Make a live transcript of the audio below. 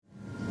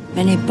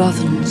Many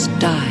Bothans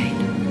died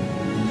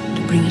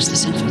to bring us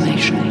this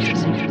information.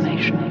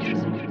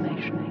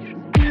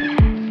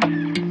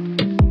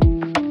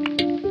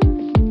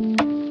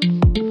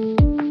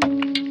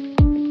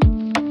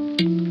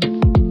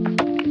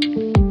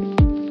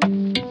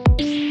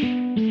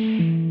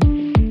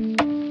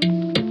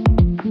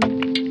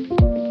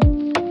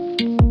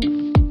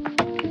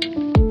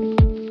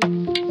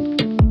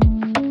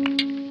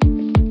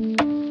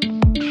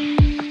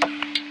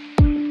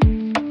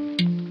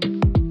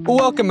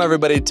 Welcome,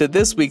 everybody, to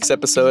this week's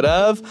episode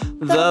of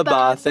The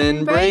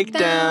Bothan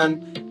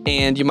Breakdown.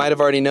 And you might have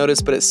already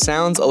noticed, but it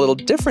sounds a little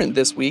different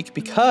this week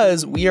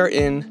because we are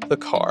in the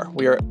car.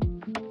 We are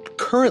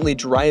currently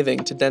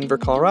driving to Denver,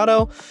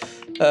 Colorado.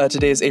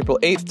 Today is April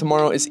 8th.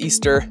 Tomorrow is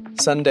Easter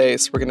Sunday,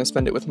 so we're going to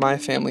spend it with my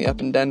family up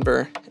in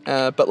Denver.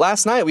 But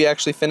last night, we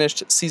actually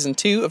finished Season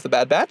 2 of The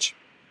Bad Batch.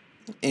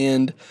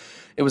 And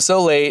it was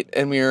so late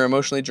and we were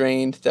emotionally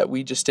drained that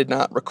we just did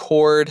not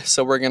record.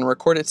 So we're going to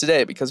record it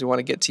today because we want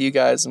to get to you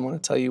guys and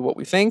want to tell you what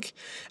we think,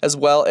 as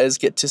well as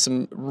get to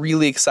some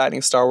really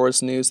exciting Star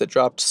Wars news that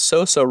dropped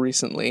so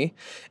recently.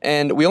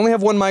 And we only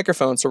have one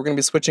microphone, so we're going to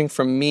be switching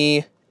from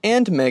me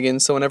and Megan.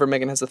 So whenever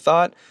Megan has a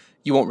thought,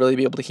 you won't really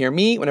be able to hear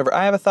me. Whenever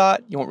I have a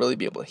thought, you won't really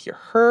be able to hear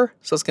her.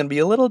 So it's going to be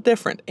a little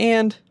different.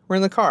 And we're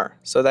in the car,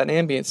 so that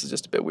ambience is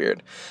just a bit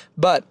weird.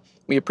 But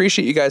we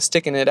appreciate you guys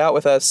sticking it out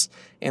with us,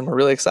 and we're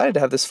really excited to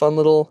have this fun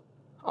little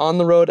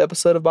on-the-road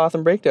episode of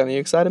Bothan Breakdown. Are you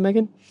excited,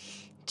 Megan?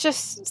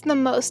 Just the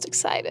most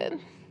excited.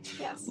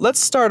 Yes.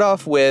 Let's start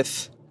off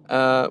with,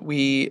 by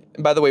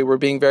the way, we're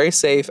being very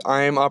safe.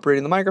 I'm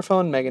operating the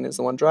microphone. Megan is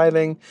the one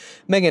driving.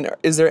 Megan,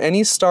 is there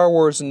any Star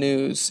Wars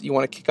news you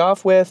want to kick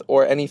off with,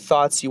 or any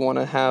thoughts you want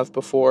to have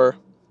before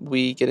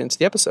we get into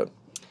the episode?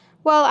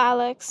 Well,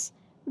 Alex,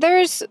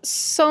 there's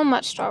so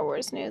much Star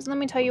Wars news. Let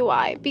me tell you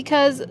why.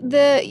 Because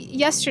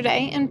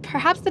yesterday, and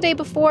perhaps the day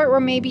before,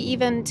 or maybe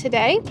even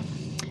today,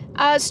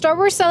 Star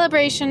Wars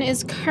Celebration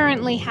is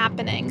currently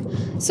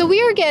happening. So we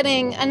are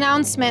getting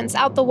announcements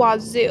out the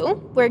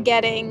wazoo. We're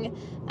getting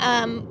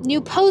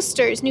new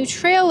posters, new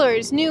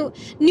trailers, new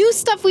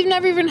stuff we've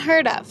never even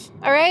heard of,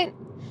 all right?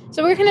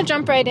 So we're going to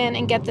jump right in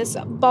and get this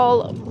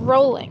ball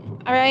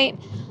rolling, all right?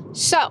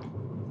 So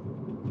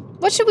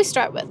what should we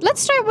start with?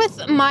 Let's start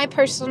with my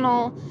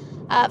personal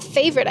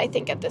favorite, I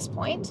think, at this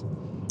point,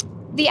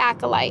 The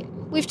Acolyte.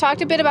 We've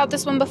talked a bit about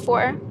this one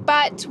before,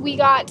 but we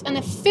got an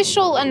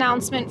official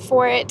announcement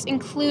for it,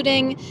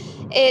 including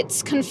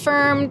its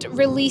confirmed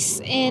release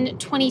in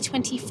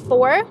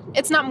 2024.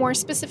 It's not more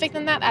specific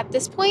than that at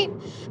this point,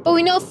 but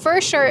we know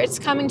for sure it's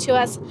coming to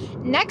us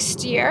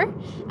next year.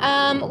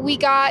 We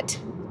got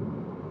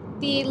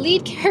the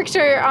lead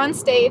character on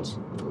stage,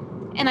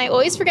 and I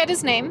always forget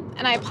his name,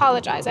 and I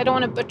apologize. I don't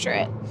want to butcher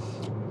it.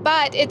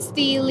 But it's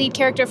the lead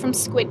character from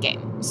Squid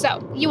Game.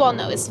 So, you all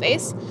know his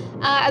face.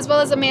 As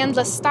well as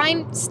Amanda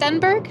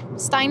Steinberg.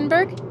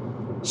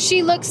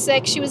 She looks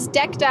sick. She was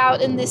decked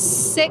out in this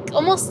sick,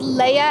 almost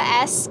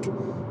Leia-esque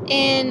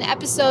in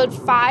episode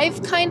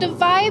 5 kind of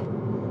vibe.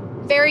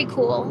 Very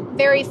cool.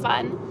 Very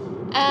fun.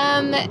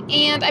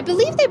 And I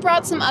believe they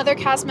brought some other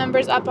cast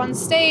members up on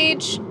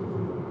stage.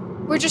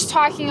 We're just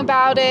talking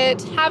about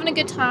it, having a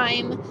good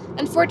time.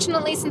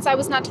 Unfortunately, since I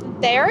was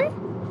not there,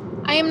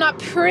 I am not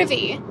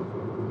privy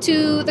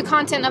to the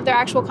content of their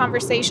actual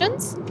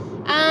conversations,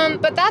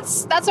 but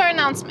that's our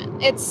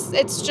announcement.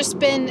 It's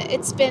been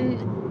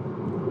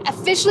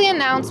officially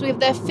announced. We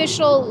have the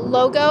official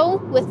logo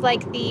with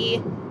like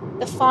the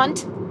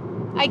font,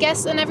 I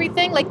guess, and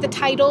everything, like the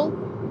title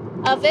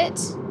of it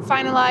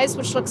finalized,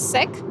 which looks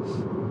sick.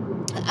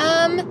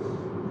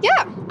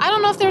 Yeah, I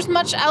don't know if there's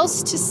much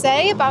else to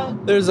say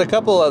about. There's a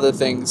couple other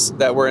things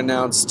that were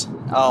announced.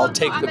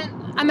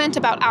 I meant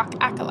about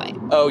Acolyte.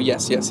 Oh,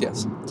 yes. Do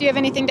you have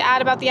anything to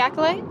add about the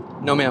Acolyte?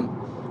 No, ma'am.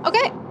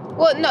 Okay.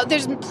 Well, no,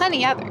 there's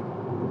plenty other.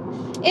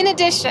 In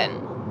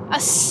addition,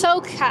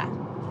 Ahsoka.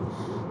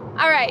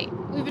 All right.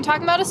 We've been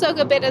talking about Ahsoka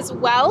a bit as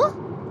well.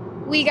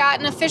 We got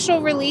an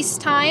official release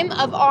time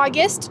of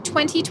August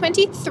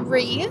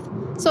 2023.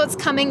 So it's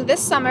coming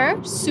this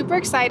summer. Super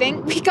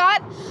exciting. We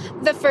got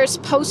the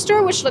first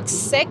poster, which looks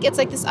sick. It's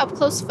like this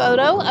up-close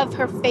photo of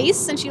her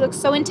face, and she looks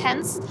so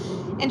intense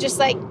and just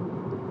like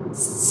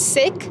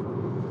sick.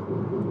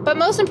 But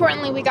most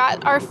importantly, we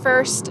got our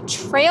first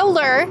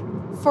trailer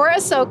for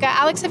Ahsoka.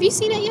 Alex, have you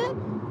seen it yet?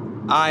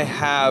 I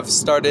have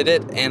started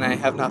it, and I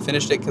have not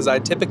finished it because I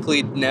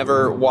typically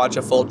never watch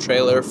a full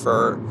trailer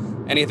for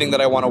anything that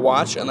I want to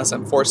watch unless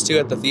I'm forced to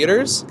at the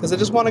theaters, because I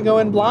just want to go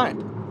in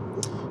blind.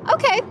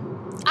 Okay.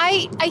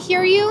 I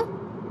hear you,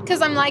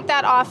 because I'm like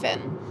that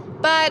often.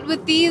 But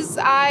with these,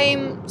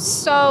 I'm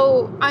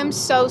so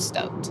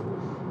stoked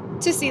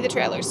to see the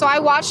trailer. So I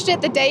watched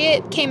it the day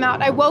it came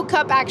out. I woke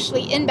up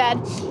actually in bed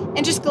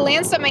and just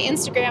glanced at my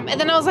Instagram, and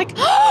then I was like,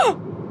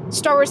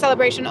 Star Wars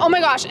Celebration, oh my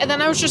gosh. And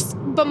then I was just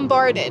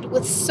bombarded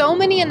with so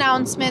many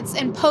announcements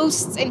and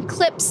posts and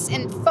clips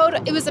and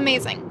photos. It was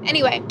amazing.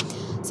 Anyway,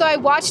 so I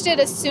watched it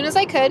as soon as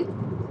I could,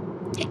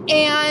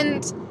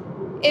 and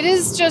it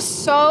is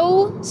just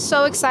so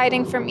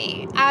exciting for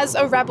me as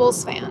a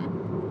Rebels fan.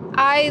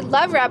 I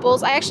love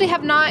Rebels. I actually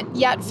have not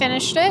yet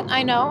finished it.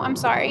 I know, I'm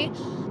sorry.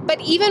 But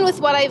even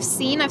with what I've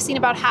seen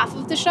about half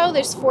of the show.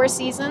 There's 4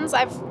 seasons.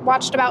 I've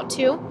watched about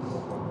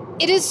 2.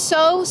 It is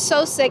so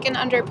sick and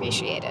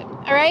underappreciated.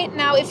 All right?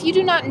 Now, if you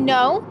do not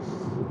know,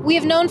 we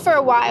have known for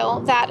a while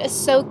that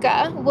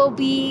Ahsoka will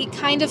be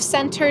kind of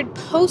centered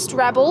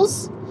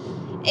post-Rebels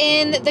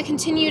in the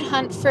continued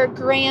hunt for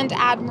Grand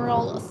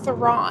Admiral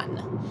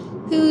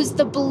Thrawn, who's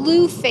the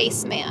blue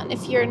face man.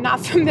 If you're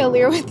not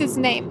familiar with his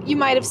name, you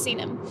might have seen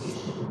him.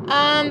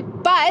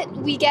 But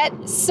we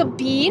get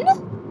Sabine,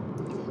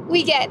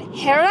 we get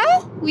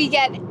Hera, we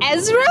get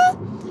Ezra,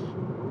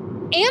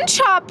 and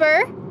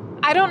Chopper.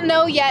 I don't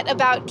know yet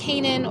about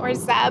Kanan or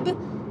Zeb,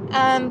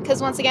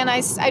 because once again,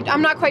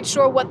 I'm not quite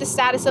sure what the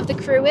status of the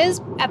crew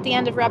is at the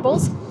end of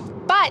Rebels.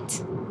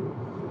 But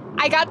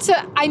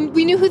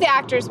we knew who the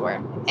actors were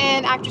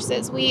and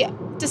actresses. We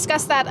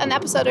discussed that an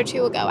episode or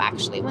 2 ago,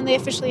 actually, when they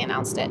officially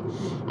announced it.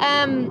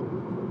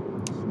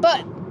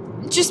 But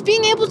just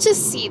being able to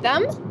see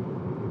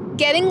them,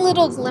 getting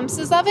little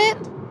glimpses of it,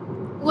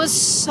 was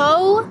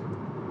so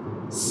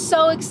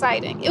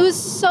exciting. It was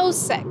so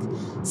sick.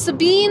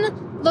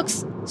 Sabine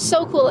looks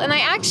so cool. And I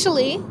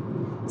actually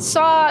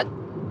saw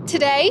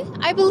today,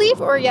 I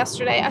believe, or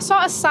yesterday, I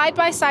saw a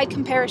side-by-side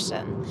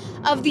comparison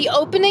of the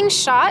opening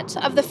shot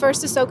of the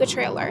first Ahsoka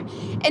trailer.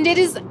 And it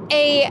is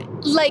a,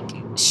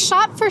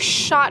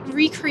 shot-for-shot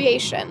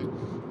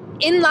recreation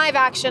in live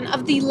action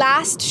of the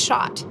last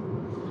shot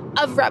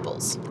of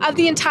Rebels, of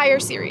the entire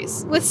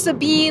series, with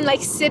Sabine,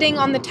 sitting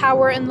on the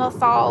tower in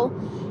Lothal,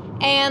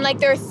 and,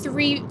 there are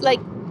 3,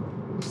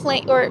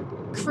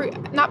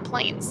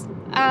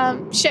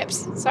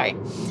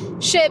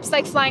 ships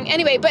flying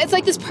anyway, but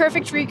it's this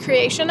perfect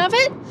recreation of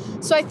it.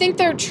 So I think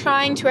they're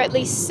trying to at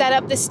least set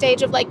up the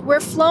stage of we're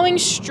flowing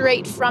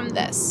straight from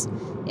this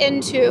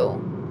into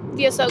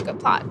the Ahsoka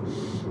plot.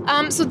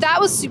 So that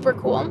was super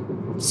cool,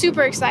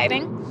 super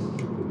exciting.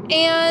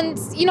 And,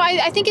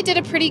 I think it did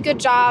a pretty good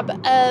job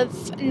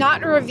of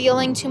not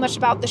revealing too much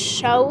about the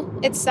show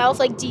itself,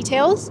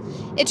 details.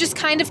 It just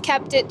kind of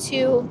kept it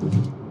to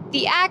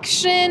the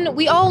action.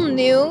 We all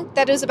knew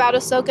that it was about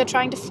Ahsoka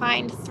trying to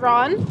find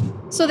Thrawn.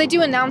 So they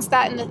do announce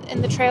that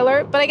in the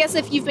trailer. But I guess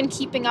if you've been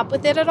keeping up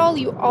with it at all,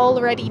 you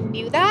already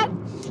knew that.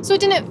 So it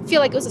didn't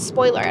feel like it was a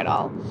spoiler at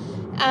all.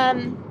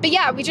 But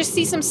yeah, we just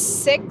see some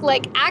sick,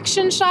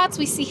 action shots.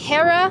 We see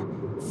Hera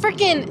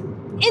freaking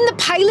in the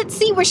pilot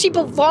seat where she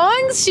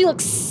belongs. She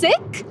looks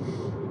sick.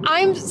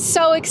 I'm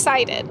so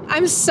excited.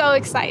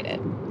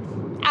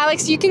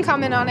 Alex, you can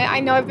comment on it.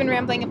 I know I've been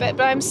rambling a bit,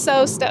 but I'm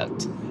so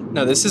stoked.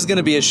 No, this is going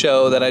to be a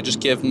show that I just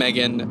give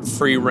Megan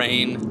free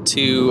reign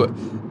to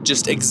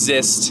just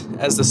exist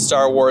as the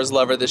Star Wars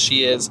lover that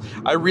she is.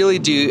 I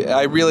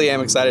really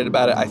am excited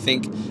about it. I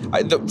think,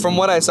 from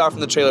what I saw from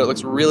the trailer, it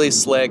looks really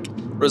slick.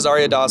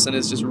 Rosario Dawson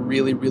is just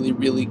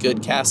really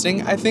good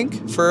casting, I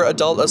think, for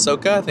adult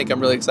Ahsoka. I think I'm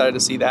really excited to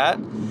see that.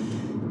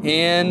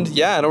 And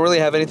yeah, I don't really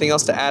have anything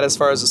else to add as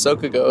far as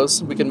Ahsoka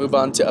goes. We can move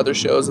on to other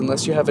shows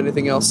unless you have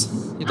anything else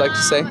you'd like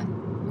to say.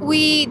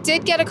 We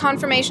did get a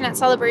confirmation at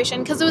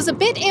Celebration because it was a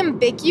bit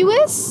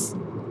ambiguous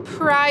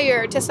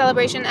prior to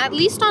Celebration, at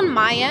least on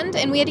my end,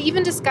 and we had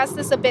even discussed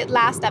this a bit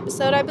last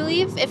episode, I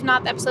believe, if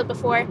not the episode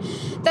before,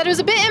 that it was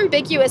a bit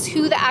ambiguous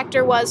who the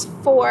actor was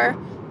for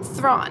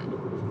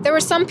Thrawn. There were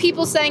some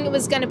people saying it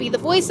was going to be the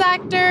voice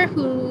actor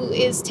who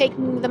is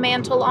taking the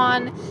mantle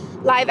on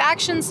live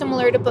action,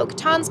 similar to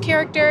Bo-Katan's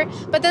character,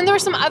 but then there were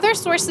some other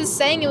sources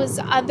saying it was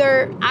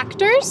other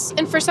actors,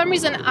 and for some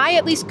reason I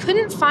at least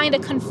couldn't find a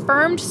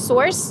confirmed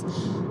source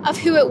of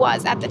who it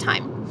was at the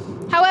time.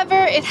 However,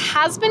 it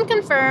has been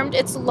confirmed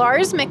it's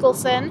Lars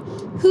Mikkelsen,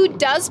 who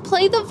does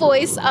play the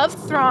voice of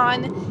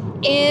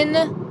Thrawn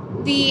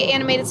in the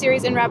animated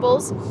series in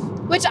Rebels,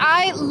 which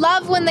I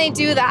love when they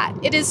do that.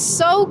 It is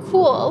so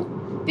cool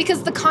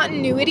because the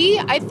continuity,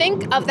 I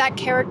think, of that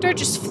character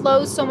just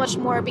flows so much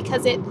more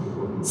because it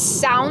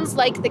sounds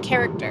like the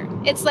character.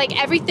 It's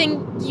like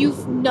everything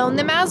you've known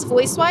them as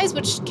voice-wise,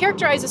 which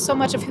characterizes so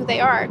much of who they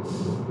are,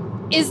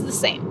 is the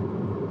same.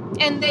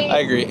 And I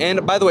agree.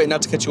 And by the way,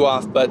 not to cut you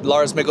off, but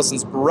Lars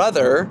Mikkelsen's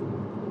brother,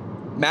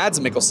 Mads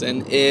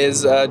Mikkelsen,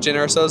 is Jyn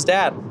Erso's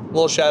dad. A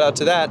little shout out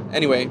to that.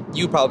 Anyway,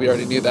 you probably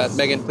already knew that.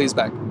 Megan, please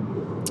back.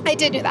 I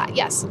did know that,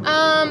 yes.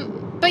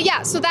 But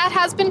yeah, so that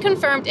has been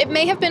confirmed. It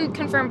may have been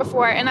confirmed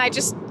before, and I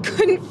just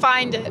couldn't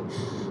find it.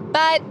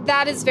 But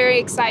that is very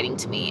exciting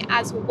to me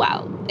as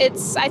well.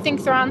 I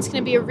think Thrawn's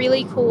going to be a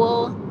really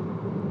cool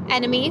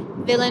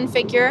villain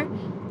figure.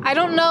 I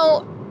don't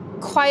know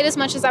quite as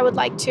much as I would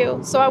like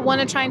to, so I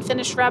want to try and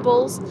finish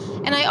Rebels.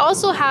 And I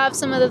also have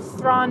some of the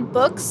Thrawn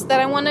books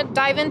that I want to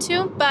dive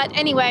into. But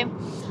anyway,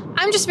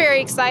 I'm just very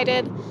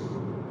excited.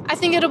 I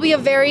think it'll be a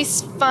very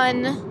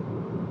fun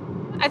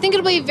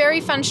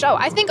show.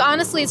 I think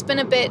honestly it's been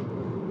a bit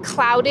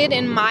clouded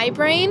in my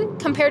brain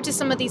compared to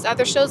some of these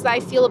other shows that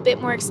I feel a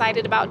bit more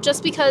excited about,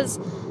 just because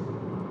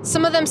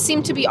some of them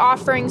seem to be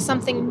offering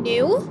something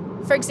new.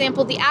 For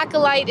example, The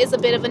Acolyte is a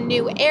bit of a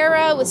new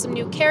era with some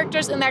new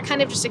characters, and that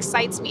kind of just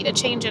excites me to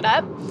change it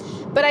up.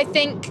 But I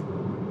think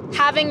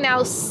having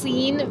now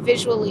seen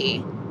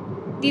visually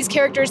these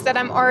characters that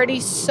I'm already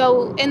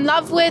so in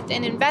love with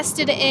and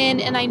invested in,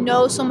 and I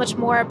know so much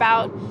more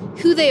about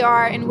who they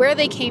are and where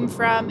they came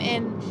from,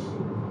 and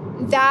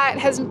that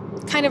has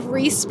kind of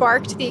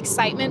re-sparked the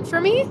excitement for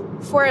me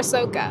for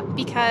Ahsoka,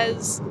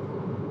 because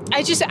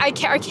I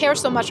care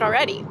so much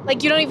already.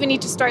 Like, you don't even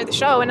need to start the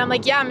show, and I'm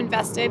like, yeah, I'm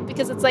invested,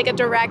 because it's like a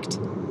direct,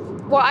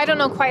 well, I don't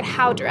know quite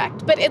how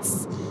direct, but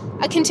it's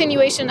a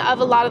continuation of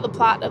a lot of the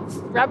plot of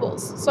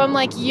Rebels. So I'm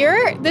like,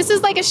 this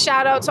is like a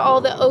shout out to all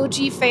the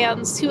OG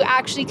fans who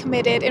actually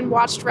committed and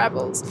watched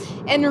Rebels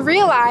and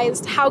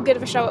realized how good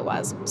of a show it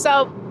was.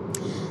 So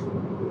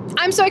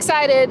I'm so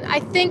excited.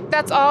 I think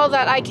that's all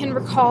that I can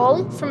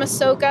recall from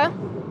Ahsoka.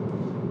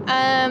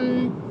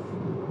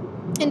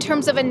 In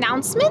terms of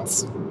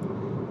announcements,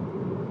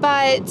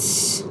 but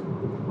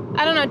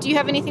I don't know. Do you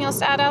have anything else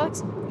to add,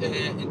 Alex?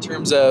 In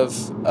terms of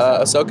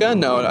Ahsoka,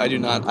 no, I do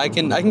not. I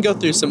can go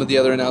through some of the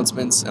other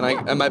announcements, and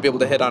I might be able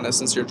to hit on it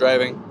since you're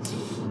driving.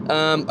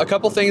 A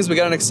couple things. We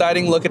got an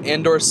exciting look at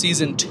Andor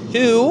Season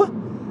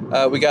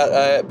 2. We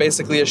got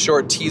basically a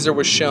short teaser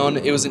was shown.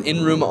 It was an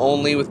in-room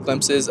only with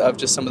glimpses of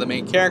just some of the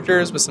main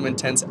characters with some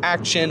intense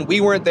action.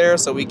 We weren't there,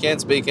 so we can't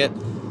speak it.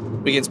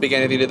 We can't speak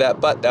anything to that,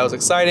 but that was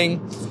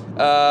exciting.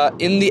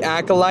 In The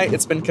Acolyte,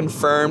 it's been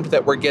confirmed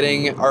that we're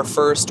getting our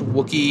first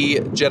Wookiee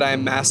Jedi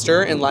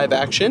Master in live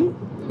action,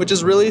 which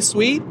is really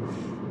sweet.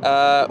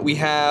 We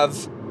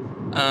have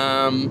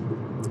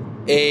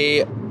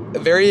a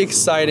very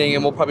exciting,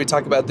 and we'll probably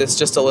talk about this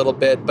just a little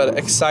bit, but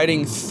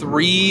exciting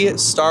 3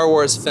 Star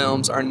Wars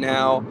films are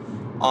now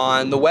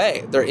on the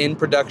way. They're in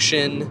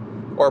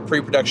production or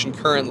pre-production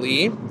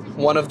currently.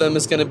 One of them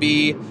is going to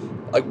be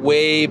like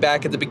way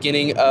back at the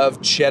beginning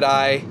of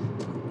Jedi-dom.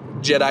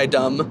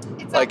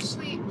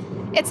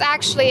 It's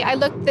actually, I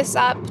looked this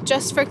up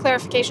just for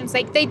clarification's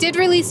sake. They did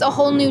release a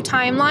whole new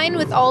timeline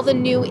with all the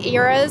new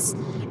eras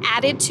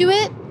added to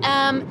it.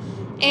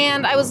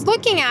 And I was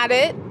looking at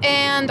it,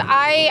 and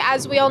I,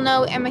 as we all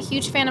know, am a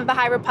huge fan of the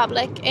High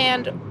Republic,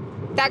 and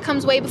that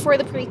comes way before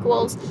the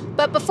prequels.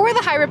 But before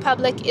the High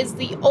Republic is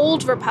the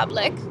Old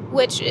Republic,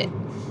 which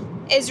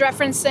is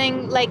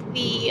referencing like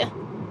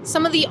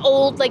some of the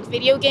old like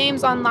video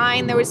games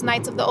online. There was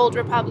Knights of the Old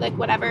Republic,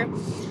 whatever.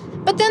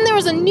 But then there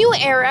was a new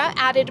era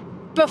added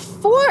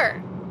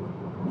before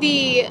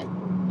the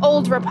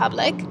Old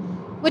Republic,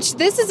 which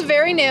this is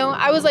very new.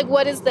 I was like,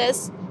 what is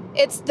this?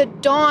 It's the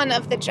Dawn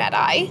of the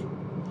Jedi.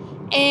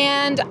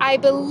 And I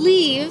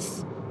believe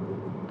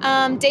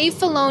Dave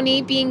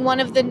Filoni, being one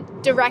of the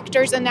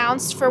directors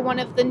announced for one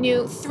of the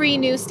 3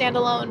 new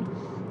standalone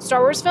Star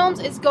Wars films,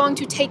 is going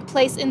to take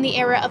place in the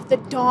era of the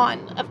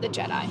Dawn of the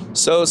Jedi.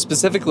 So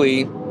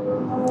specifically,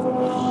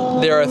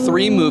 there are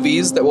 3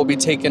 movies that will be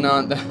taken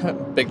on.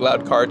 Big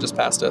loud car just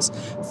passed us.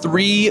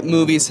 3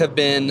 movies have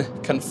been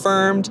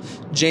confirmed.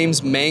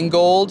 James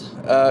Mangold,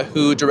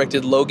 who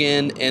directed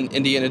Logan and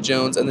Indiana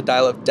Jones and the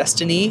Dial of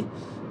Destiny,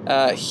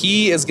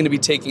 he is going to be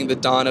taking the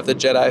Dawn of the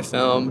Jedi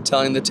film,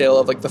 telling the tale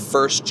of like the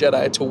first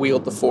Jedi to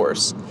wield the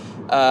Force.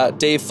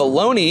 Dave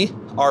Filoni,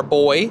 our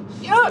boy,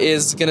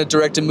 is going to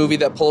direct a movie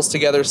that pulls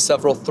together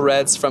several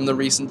threads from the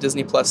recent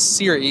Disney Plus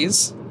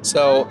series.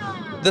 So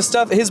the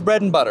stuff, his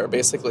bread and butter,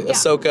 basically. Yeah.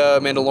 Ahsoka,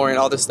 Mandalorian,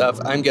 all this stuff.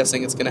 I'm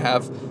guessing it's going to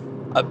have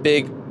a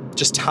big,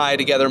 just tie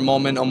together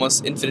moment,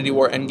 almost Infinity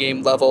War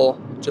Endgame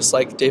level, just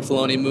like Dave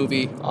Filoni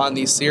movie on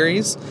these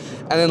series.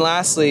 And then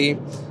lastly,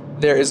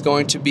 there is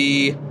going to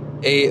be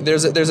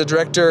there's a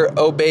director,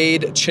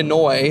 Obaid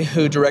Chinoy,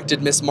 who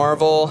directed Ms.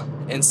 Marvel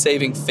and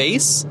Saving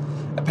Face.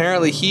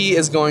 Apparently, he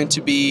is going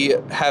to be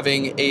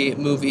having a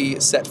movie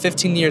set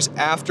 15 years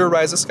after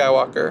Rise of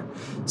Skywalker,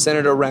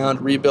 centered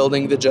around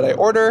rebuilding the Jedi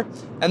Order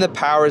and the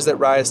powers that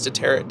rise to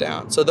tear it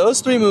down. So those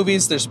 3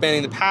 movies, they're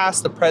spanning the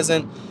past, the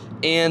present,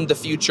 and the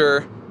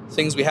future,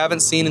 things we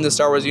haven't seen in the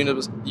Star Wars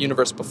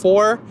universe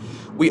before.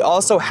 We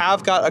also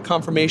have got a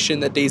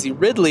confirmation that Daisy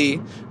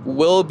Ridley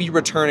will be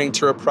returning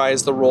to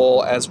reprise the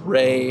role as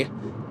Rey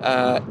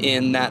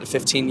in that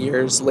 15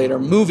 years later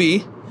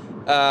movie.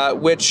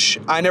 Which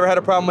I never had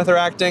a problem with her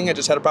acting. I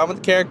just had a problem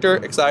with the character.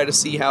 Excited to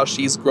see how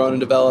she's grown and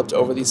developed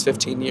over these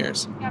 15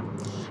 years. Yeah,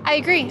 I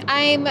agree.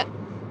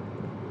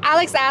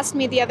 Alex asked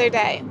me the other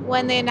day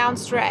when they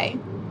announced Rey,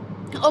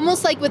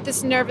 almost like with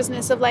this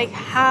nervousness of like,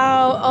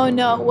 oh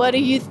no, what are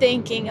you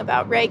thinking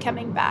about Rey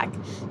coming back?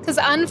 Because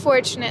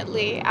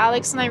unfortunately,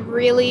 Alex and I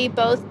really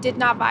both did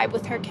not vibe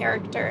with her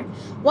character.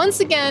 Once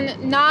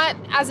again, not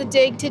as a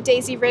dig to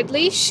Daisy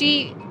Ridley.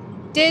 She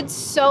did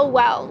so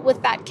well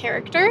with that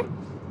character.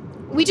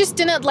 We just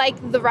didn't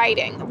like the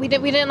writing. We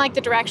didn't like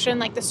the direction,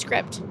 like the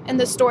script and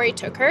the story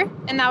took her,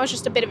 and that was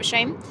just a bit of a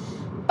shame.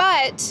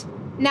 But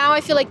now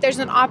I feel like there's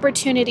an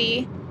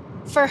opportunity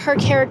for her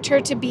character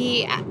to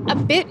be a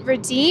bit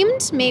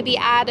redeemed, maybe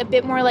add a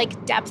bit more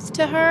like depth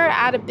to her,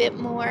 add a bit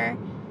more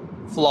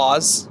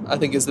flaws, I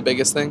think, is the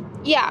biggest thing.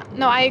 Yeah,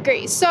 no, I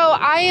agree. So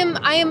I am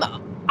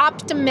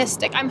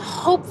optimistic. I'm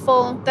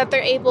hopeful that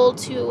they're able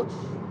to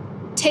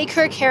take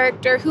her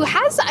character, who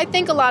has, I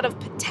think, a lot of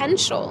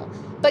potential,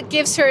 but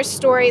gives her a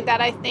story that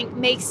I think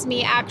makes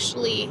me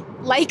actually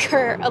like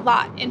her a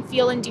lot and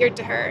feel endeared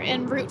to her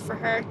and root for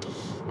her.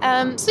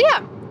 So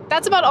yeah,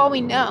 that's about all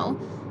we know.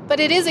 But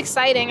it is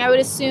exciting. I would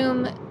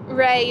assume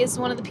Rey is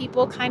one of the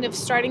people kind of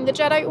starting the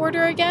Jedi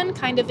Order again,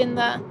 kind of in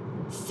the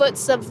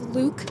foots of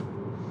Luke.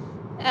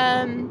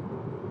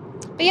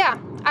 But yeah,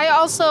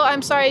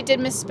 I'm sorry I did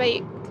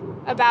misspeak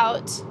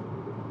about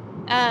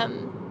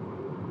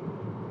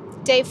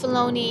Dave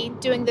Filoni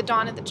doing the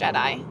Dawn of the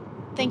Jedi.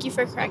 Thank you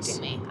for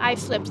correcting me. I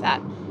flipped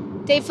that.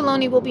 Dave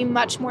Filoni will be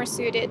much more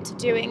suited to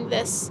doing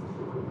this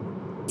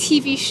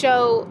TV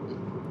show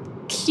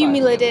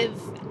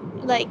cumulative,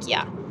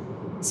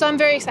 So I'm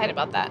very excited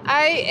about that.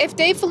 If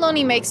Dave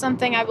Filoni makes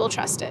something, I will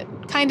trust it,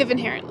 kind of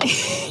inherently.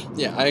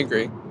 Yeah, I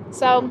agree.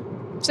 So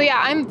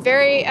yeah, I'm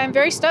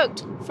very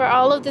stoked for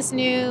all of this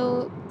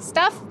new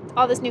stuff,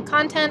 all this new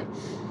content.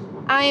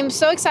 I'm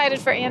so excited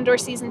for Andor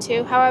Season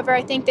 2. However,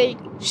 I think they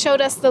showed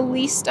us the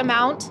least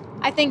amount.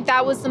 I think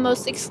that was the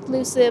most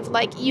exclusive,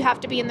 you have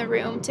to be in the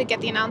room to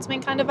get the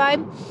announcement kind of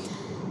vibe.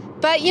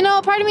 But,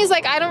 a part of me is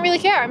I don't really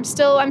care. I'm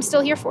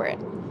still here for it.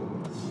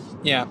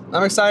 Yeah,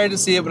 I'm excited to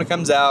see it when it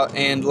comes out.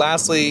 And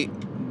lastly,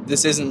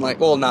 this isn't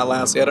not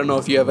lastly, I don't know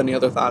if you have any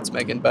other thoughts,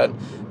 Megan, but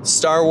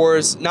Star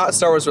Wars, not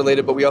Star Wars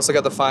related, but we also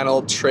got the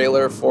final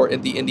trailer for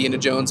the Indiana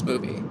Jones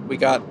movie. We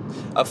got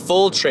a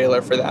full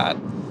trailer for that,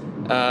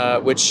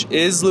 which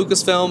is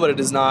Lucasfilm, but it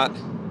is not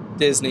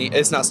Disney.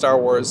 It's not Star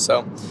Wars,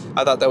 so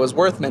I thought that was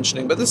worth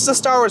mentioning. But this is a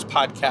Star Wars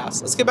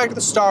podcast. Let's get back to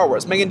the Star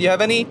Wars. Megan, do you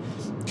have any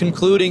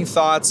concluding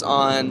thoughts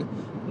on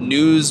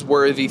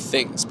newsworthy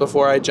things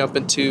before I jump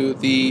into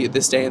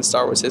this day in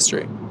Star Wars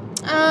history?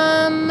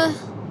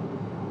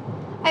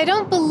 I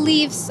don't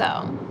believe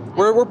so.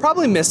 We're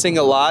probably missing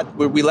a lot.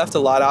 We left a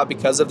lot out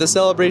because of the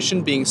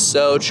celebration being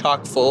so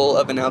chock full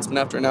of announcement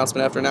after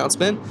announcement after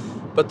announcement.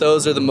 But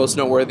those are the most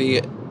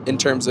noteworthy in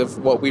terms of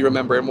what we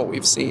remember and what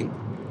we've seen.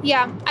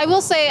 Yeah, I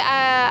will say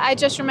I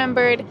just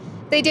remembered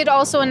they did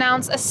also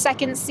announce a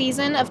second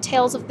season of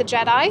Tales of the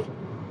Jedi,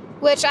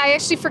 which I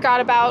actually forgot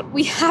about.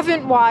 We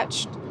haven't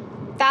watched.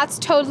 That's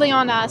totally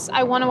on us.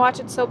 I want to watch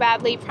it so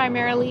badly,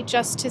 primarily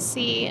just to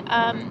see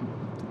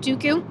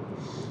Dooku.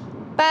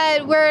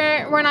 But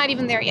we're not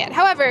even there yet.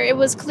 However, it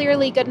was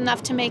clearly good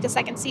enough to make a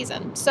second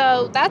season.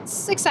 So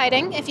that's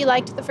exciting if you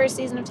liked the first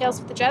season of Tales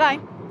of the Jedi.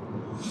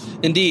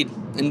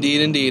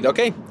 Indeed.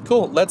 Okay,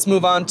 cool. Let's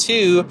move on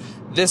to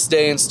this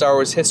day in Star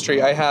Wars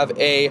history. I have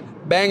a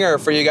banger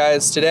for you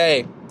guys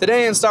today.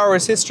 Today in Star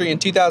Wars history in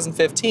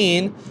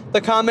 2015, the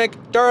comic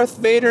Darth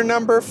Vader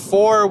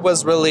 #4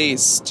 was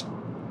released.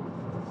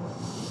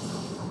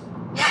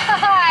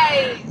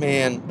 Hi!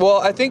 Man,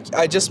 well, I think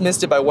I just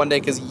missed it by one day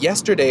because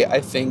yesterday, I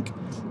think,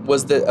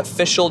 was the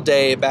official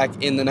day back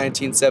in the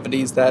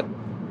 1970s that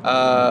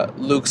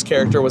Luke's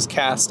character was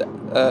cast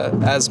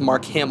as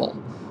Mark Hamill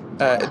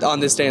on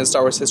this day in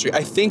Star Wars history.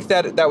 I think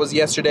that was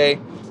yesterday,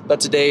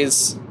 but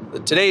today's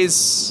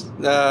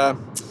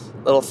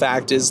little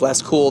fact is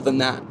less cool than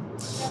that.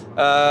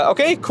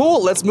 Okay,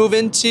 cool. Let's move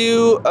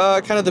into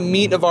kind of the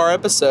meat of our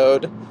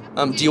episode.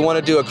 Do you want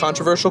to do a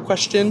controversial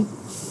question?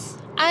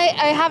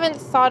 I haven't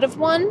thought of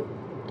one.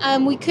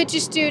 We could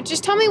just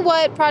tell me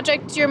what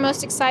project you're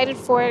most excited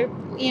for,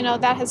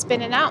 that has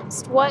been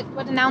announced. What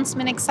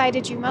announcement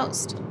excited you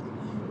most?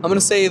 I'm going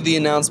to say the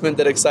announcement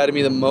that excited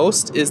me the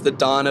most is the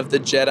Dawn of the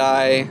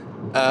Jedi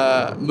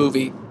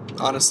movie.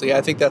 Honestly,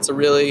 I think that's a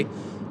really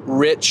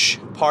rich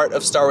part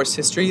of Star Wars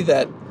history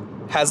that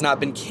has not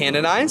been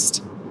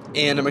canonized,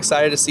 and I'm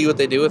excited to see what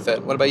they do with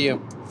it. What about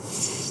you?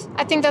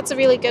 I think that's a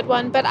really good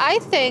one, but I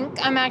think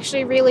I'm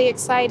actually really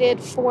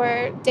excited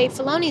for Dave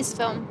Filoni's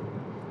film.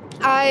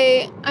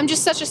 I'm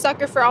just such a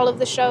sucker for all of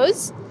the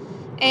shows,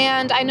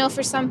 and I know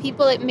for some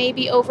people it may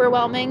be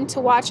overwhelming to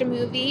watch a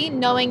movie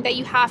knowing that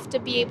you have to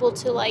be able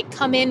to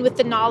come in with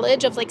the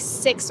knowledge of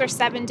 6 or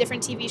 7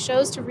 different TV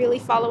shows to really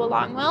follow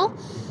along well.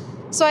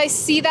 So I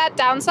see that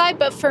downside,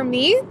 but for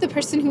me, the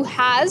person who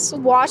has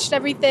watched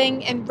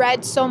everything and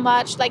read so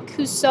much,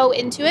 who's so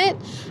into it,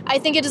 I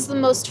think it is the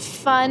most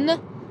fun.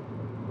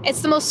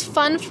 It's the most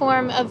fun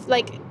form of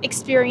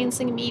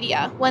experiencing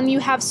media when you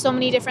have so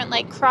many different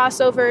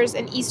crossovers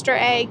and Easter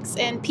eggs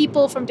and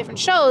people from different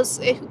shows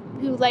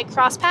who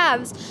cross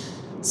paths.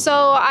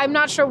 So I'm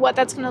not sure what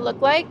that's going to look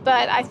like,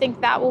 but I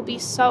think that will be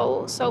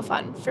so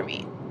fun for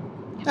me.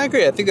 I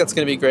agree. I think that's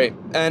going to be great.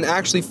 And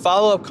actually,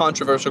 follow-up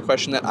controversial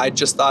question that I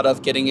just thought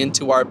of getting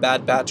into our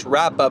Bad Batch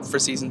wrap-up for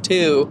Season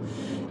 2.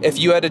 If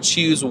you had to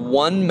choose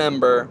one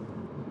member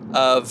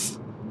of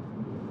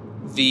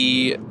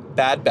the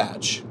Bad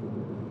Batch,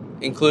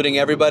 including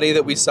everybody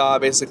that we saw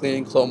basically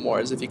in Clone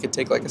Wars, if you could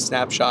take a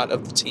snapshot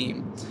of the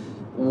team,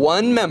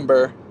 one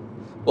member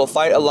will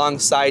fight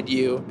alongside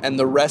you and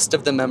the rest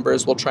of the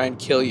members will try and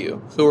kill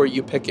you. Who are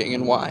you picking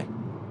and why?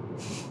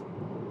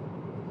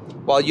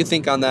 While you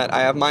think on that,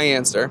 I have my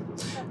answer.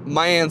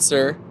 My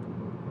answer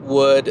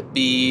would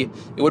be,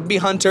 it wouldn't be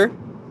Hunter,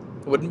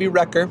 it wouldn't be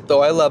Wrecker,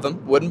 though I love him,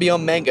 it wouldn't be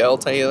Omega, I'll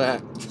tell you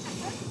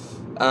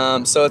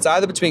that. So it's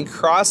either between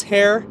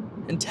Crosshair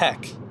and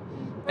Tech.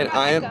 And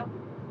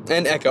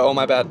And Echo, oh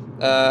my bad.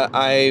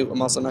 I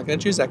am also not going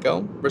to choose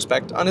Echo.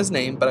 Respect on his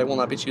name, but I will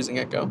not be choosing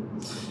Echo.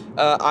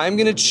 I'm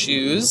going to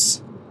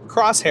choose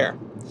Crosshair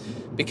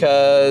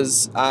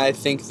because I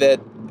think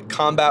that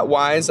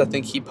combat-wise, I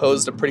think he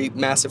posed a pretty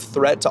massive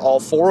threat to all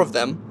four of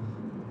them.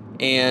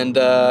 And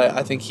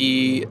I think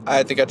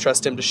I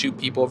trust him to shoot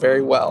people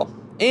very well.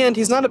 And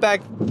he's not a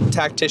bad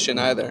tactician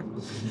either.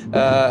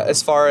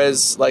 As far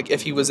as like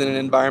if he was in an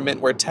environment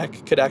where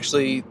tech could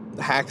actually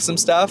hack some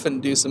stuff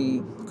and do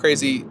some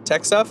crazy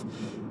tech stuff,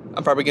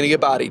 I'm probably going to get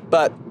bodied.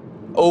 But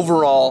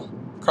overall,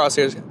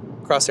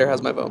 Crosshair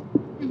has my vote.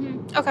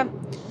 Mm-hmm. Okay.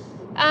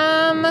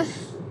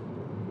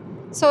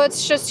 So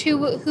it's just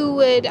who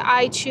would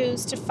I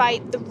choose to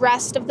fight the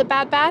rest of the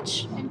Bad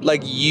Batch?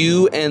 Like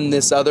you and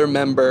this other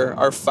member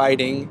are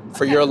fighting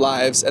for your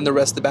lives, and the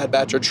rest of the Bad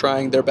Batch are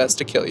trying their best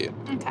to kill you.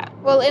 Okay.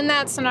 Well, in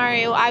that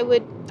scenario, I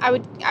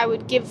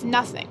would give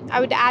nothing. I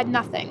would add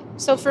nothing.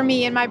 So for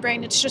me, in my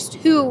brain, it's just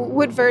who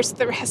would verse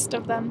the rest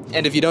of them.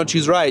 And if you don't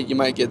choose right, you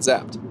might get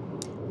zapped.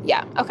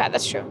 Yeah. Okay,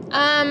 that's true.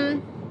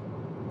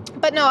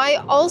 But no, I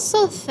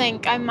also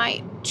think I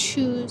might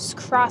choose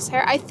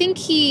Crosshair. I think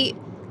he's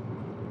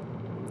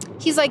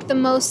like the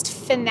most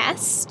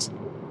finessed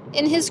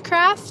in his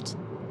craft.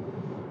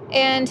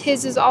 And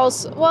his is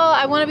also, well,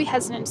 I want to be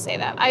hesitant to say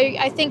that.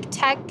 I think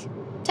Tech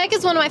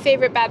is one of my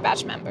favorite Bad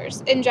Batch members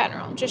in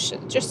general, just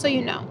so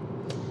you know.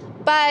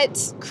 But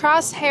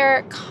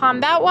Crosshair,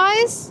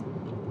 combat-wise,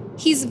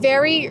 he's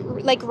very,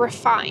 like,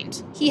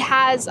 refined. He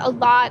has a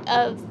lot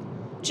of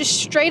just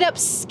straight-up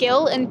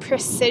skill and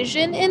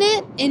precision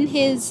in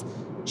his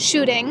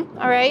shooting,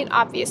 all right,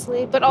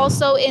 obviously, but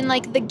also in,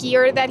 like, the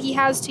gear that he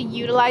has to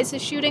utilize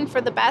his shooting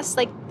for the best,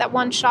 like that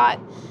one shot.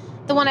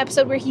 The one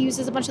episode where he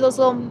uses a bunch of those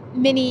little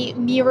mini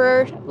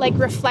mirror, like,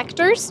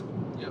 reflectors.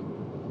 Yeah.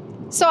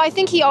 So I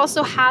think he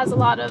also has a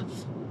lot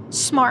of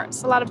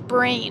smarts, a lot of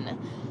brain.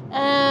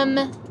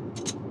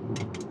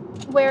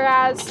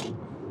 Whereas,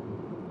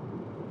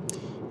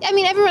 I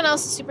mean, everyone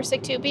else is super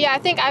sick too. But yeah, I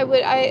think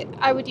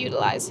I would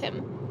utilize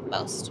him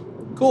most.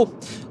 Cool.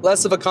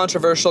 Less of a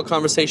controversial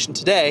conversation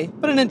today,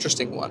 but an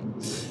interesting one.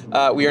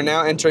 We are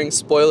now entering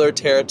spoiler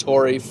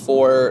territory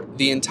for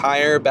the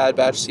entire Bad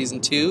Batch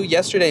Season 2.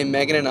 Yesterday,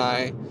 Megan and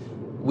I,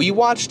 we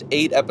watched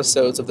 8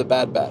 episodes of The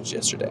Bad Batch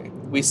yesterday.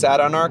 We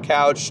sat on our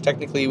couch.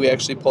 Technically, we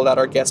actually pulled out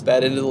our guest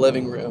bed into the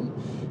living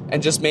room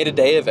and just made a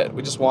day of it.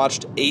 We just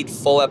watched 8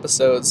 full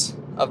episodes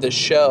of this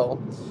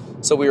show.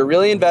 So we were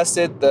really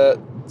invested.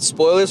 The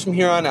spoilers from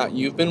here on out,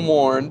 you've been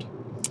warned.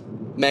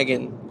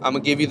 Megan, I'm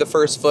going to give you the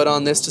first foot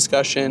on this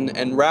discussion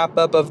and wrap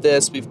up of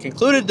this. We've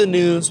concluded the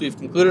news. We've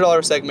concluded all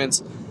our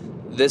segments.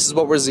 This is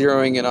what we're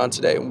zeroing in on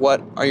today.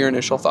 What are your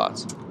initial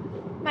thoughts?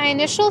 My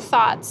initial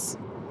thoughts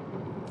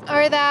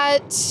are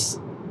that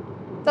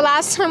the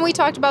last time we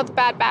talked about the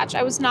Bad Batch,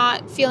 I was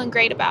not feeling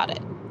great about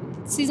it.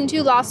 Season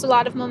 2 lost a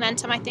lot of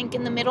momentum, I think,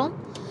 in the middle.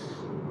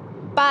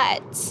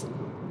 But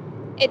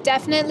it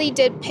definitely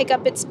did pick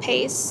up its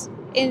pace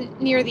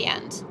near the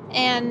end.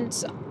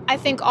 And I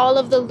think all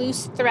of the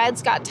loose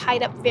threads got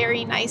tied up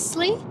very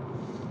nicely,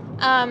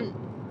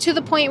 to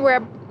the point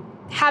where,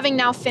 having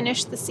now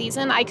finished the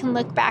season, I can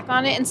look back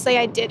on it and say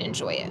I did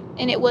enjoy it.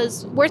 And it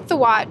was worth the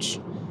watch.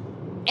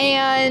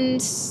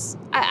 And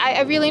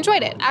I really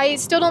enjoyed it. I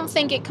still don't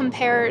think it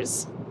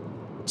compares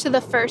to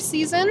the first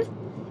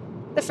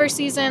season. The first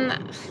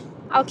season,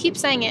 I'll keep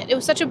saying it, it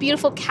was such a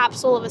beautiful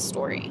capsule of a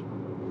story.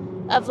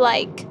 Of,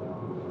 like,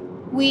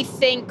 we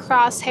think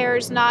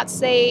Crosshair's not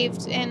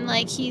saved and,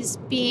 like, he's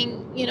being,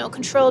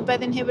 controlled by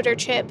the inhibitor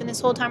chip, and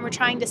this whole time we're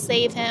trying to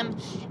save him,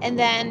 and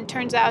then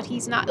turns out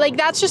he's not. Like,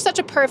 that's just such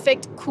a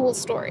perfect, cool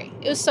story.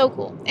 It was so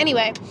cool.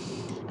 Anyway,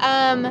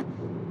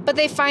 but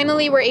they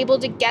finally were able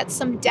to get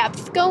some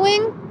depth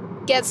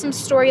going, get some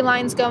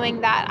storylines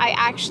going that I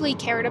actually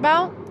cared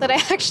about, that I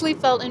actually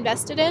felt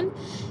invested in,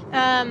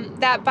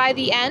 that by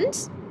the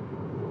end,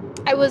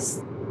 I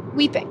was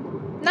weeping.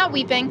 Not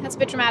weeping, that's a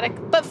bit dramatic,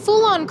 but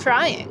full-on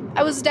crying.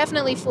 I was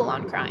definitely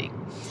full-on crying.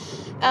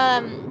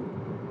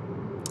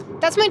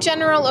 That's my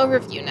general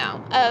overview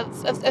now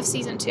of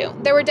Season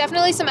 2. There were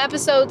definitely some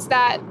episodes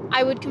that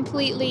I would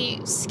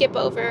completely skip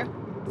over.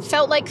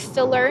 Felt like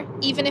filler,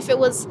 even if it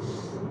was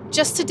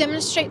just to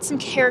demonstrate some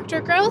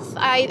character growth.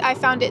 I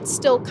found it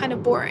still kind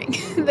of boring,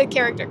 the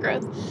character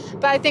growth.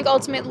 But I think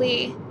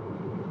ultimately,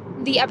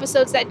 the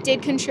episodes that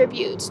did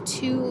contribute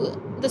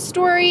to the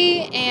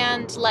story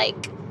and,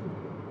 like,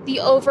 the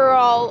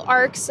overall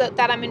arcs that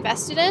I'm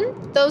invested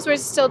in, those were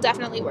still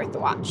definitely worth the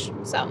watch.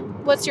 So,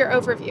 what's your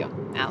overview,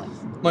 Alex?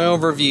 My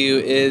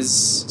overview is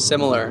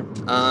similar.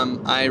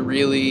 I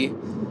really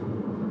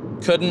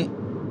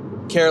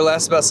couldn't care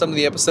less about some of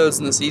the episodes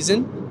in the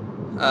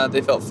season.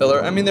 They felt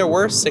filler. I mean, there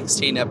were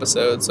 16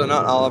 episodes, so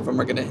not all of them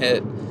are going to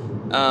hit.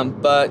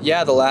 But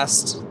yeah, the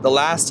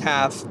last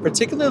half,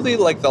 particularly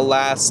like the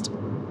last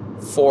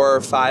 4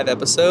 or 5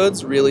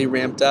 episodes, really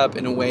ramped up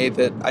in a way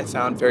that I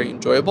found very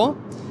enjoyable.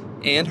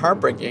 And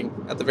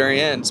heartbreaking at the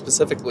very end,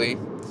 specifically.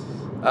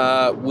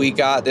 We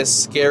got this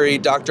scary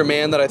Dr.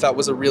 Man that I thought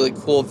was a really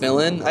cool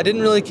villain. I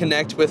didn't really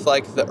connect with,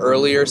 like, the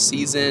earlier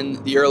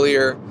season, the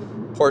earlier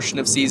portion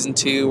of season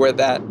 2 where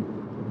that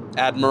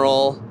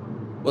admiral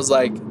was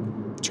like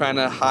trying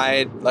to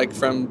hide like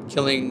from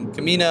killing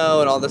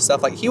Camino and all this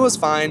stuff. Like, he was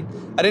fine.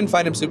 I didn't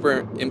find him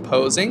super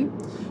imposing.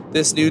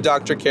 This new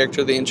Doctor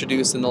character they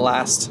introduced in the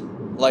last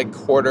like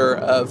quarter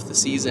of the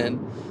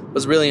season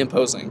was really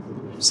imposing.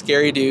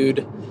 Scary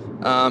dude.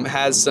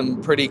 Has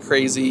some pretty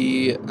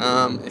crazy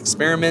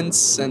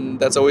experiments, and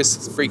that's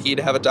always freaky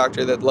to have a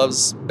Doctor that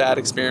loves bad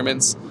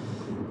experiments.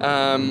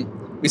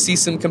 We see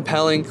some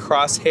compelling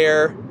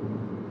Crosshair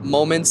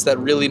moments that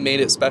really made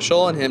it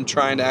special, and him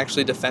trying to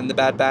actually defend the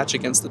Bad Batch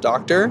against the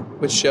Doctor,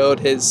 which showed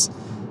he's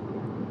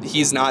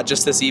not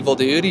just this evil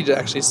dude. He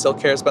actually still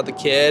cares about the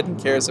kid and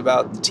cares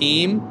about the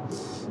team.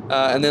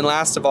 And then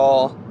last of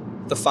all,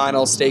 the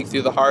final stake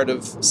through the heart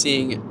of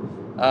seeing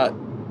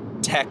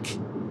Tech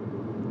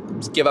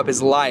give up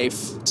his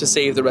life to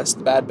save the rest of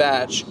the Bad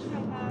Batch.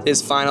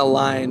 His final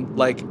line,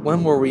 like,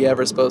 when were we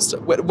ever supposed to...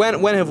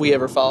 When have we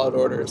ever followed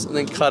orders? And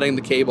then cutting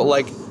the cable.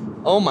 Like,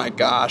 oh my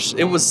gosh.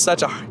 It was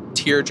such a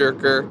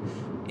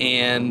tearjerker.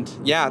 And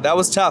yeah, that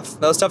was tough.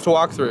 That was tough to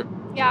walk through.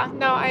 Yeah,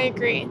 no, I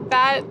agree.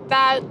 That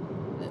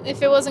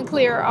if it wasn't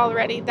clear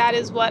already, that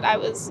is what I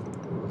was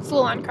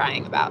full-on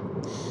crying about.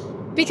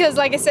 Because,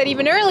 like I said,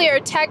 even earlier,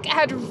 Tech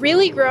had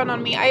really grown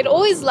on me. I had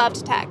always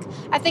loved Tech.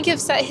 I think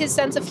his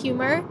sense of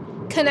humor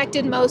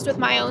connected most with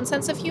my own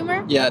sense of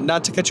humor. Yeah,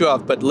 not to cut you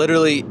off, but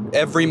literally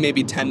every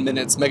maybe 10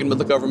 minutes, Megan would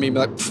look over me and be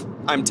like,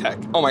 I'm Tech.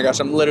 Oh my gosh,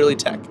 I'm literally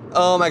Tech.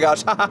 Oh my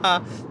gosh, ha ha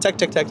ha.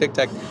 Tech.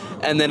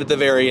 And then at the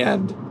very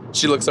end,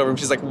 she looks over and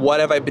she's like,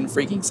 what have I been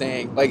freaking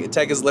saying? Like,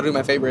 Tech is literally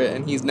my favorite,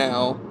 and he's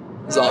now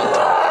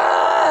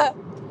zonked.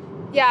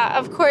 Yeah,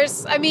 of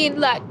course. I mean,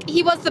 look,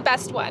 he was the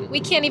best one.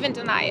 We can't even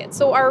deny it.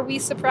 So are we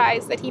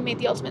surprised that he made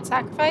the ultimate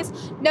sacrifice?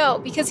 No,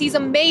 because he's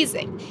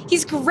amazing.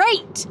 He's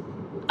great.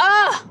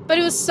 But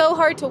it was so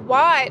hard to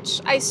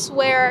watch. I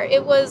swear,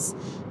 it was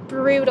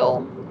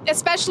brutal.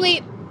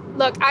 Especially,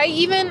 look,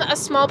 a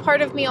small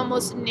part of me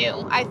almost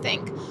knew, I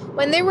think.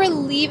 When they were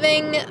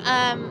leaving,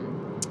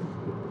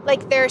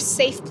 like, their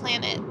safe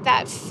planet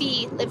that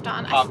Fee lived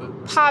on.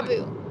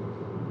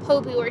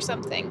 Pobu or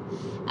something.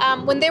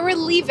 When they were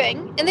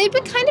leaving, and they'd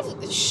been kind of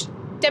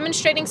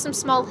demonstrating some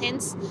small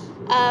hints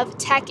of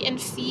Tech and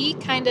Fee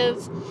kind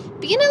of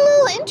being a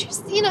little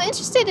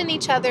interested in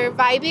each other,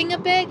 vibing a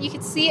bit. You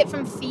could see it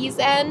from Fee's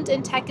end,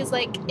 and Tech is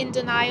like in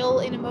denial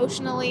and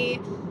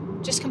emotionally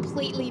just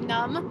completely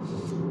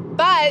numb.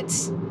 But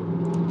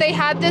they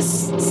had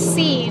this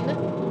scene.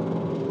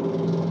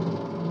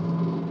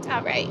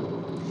 All right.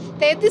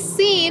 They had this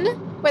scene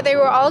where they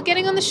were all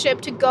getting on the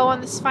ship to go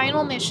on this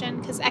final mission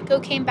because Echo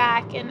came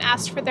back and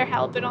asked for their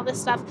help and all this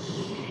stuff.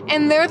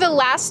 And they're the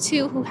last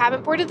two who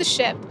haven't boarded the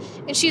ship.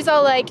 And she's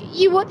all like,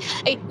 you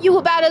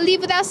about to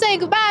leave without saying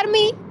goodbye to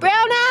me,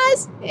 brown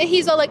eyes? And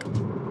he's all like,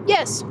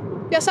 yes,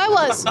 I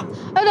was.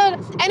 Oh, no.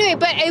 Anyway,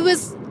 but it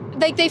was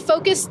like they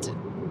focused,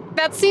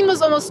 that scene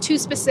was almost too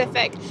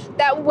specific,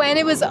 that when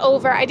it was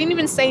over, I didn't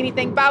even say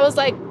anything, but I was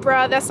like,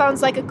 bruh, that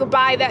sounds like a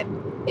goodbye that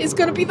is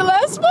going to be the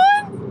last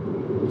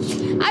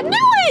one. I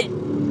knew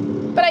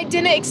it! But I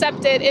didn't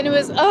accept it, and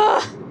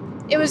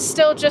it was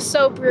still just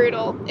so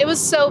brutal. It was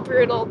so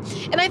brutal.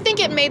 And I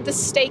think it made the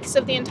stakes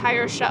of the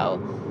entire show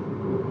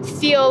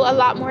feel a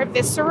lot more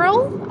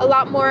visceral, a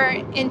lot more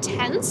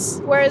intense.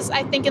 Whereas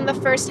I think in the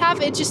first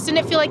half, it just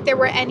didn't feel like there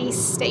were any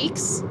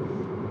stakes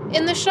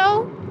in the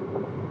show.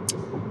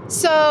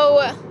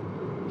 So,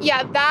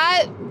 yeah,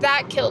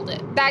 that killed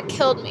it. That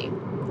killed me.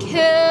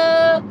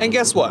 And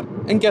guess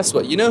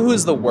what? You know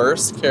who's the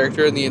worst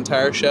character in the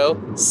entire show?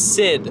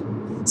 Sid.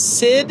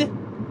 Sid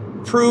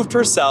proved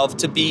herself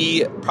to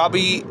be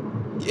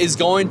is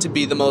going to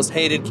be the most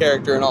hated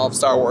character in all of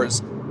Star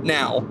Wars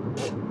now.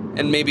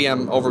 And maybe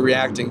I'm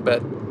overreacting,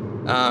 but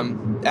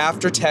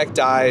after Tech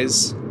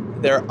dies,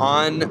 they're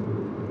on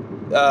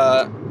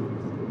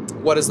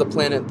what is the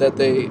planet that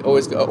they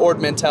always go?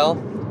 Ord Mantell.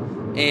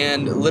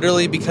 And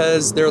literally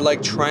because they're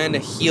like trying to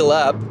heal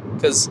up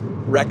because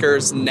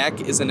Wrecker's neck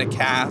is in a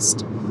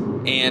cast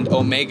and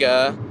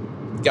Omega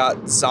got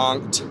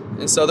zonked.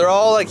 And so they're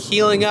all like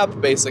healing up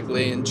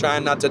basically and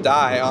trying not to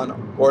die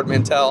on Ord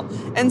Mantell.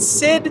 And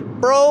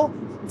Sid, bro,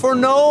 for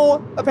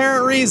no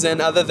apparent reason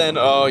other than,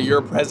 oh,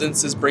 your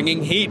presence is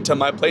bringing heat to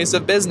my place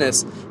of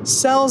business,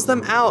 sells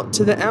them out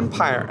to the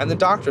Empire and the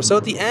Doctor. So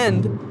at the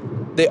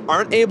end, they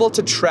aren't able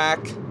to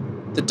track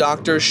the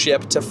Doctor's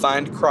ship to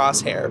find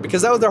Crosshair,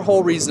 because that was their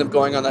whole reason of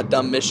going on that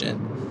dumb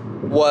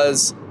mission,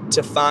 was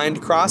to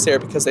find Crosshair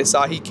because they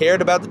saw he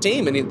cared about the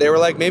team, and they were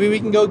like, maybe we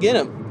can go get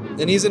him.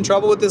 And he's in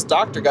trouble with this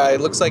Doctor guy.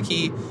 It looks like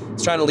he's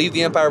trying to leave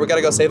the Empire. We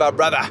gotta go save our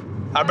brother.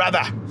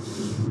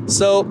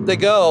 So they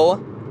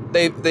go.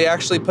 They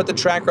actually put the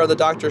tracker on the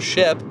Doctor's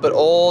ship, but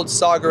old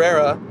Saw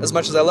Gerrera, as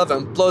much as I love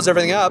him, blows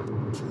everything up.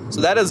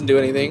 So that doesn't do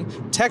anything.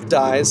 Tech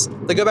dies.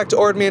 They go back to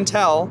Ord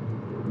Mantell.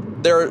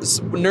 They're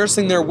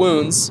nursing their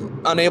wounds,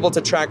 unable to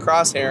track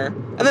Crosshair.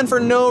 And then for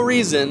no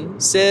reason,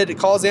 Sid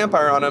calls the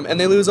Empire on him, and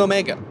they lose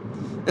Omega.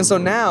 And so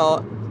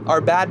now, our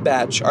Bad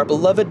Batch, our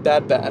beloved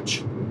Bad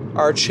Batch,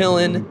 are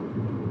chilling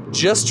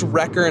just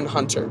Wrecker and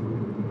Hunter.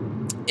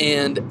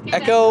 And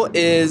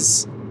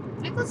Here's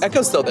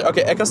Echo's still there.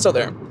 Okay, Echo's still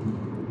there.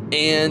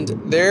 And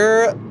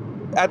they're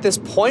at this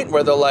point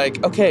where they're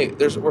like, okay,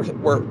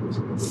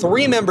 we're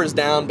 3 members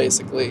down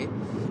basically,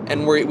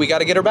 and we got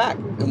to get her back,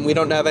 and we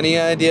don't have any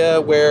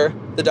idea where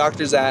the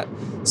doctor's at.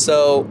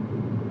 So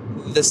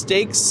the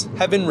stakes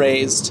have been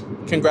raised.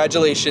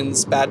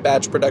 Congratulations, Bad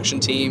Batch production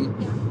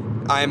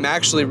team. I'm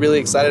actually really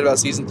excited about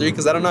season 3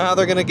 because I don't know how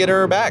they're going to get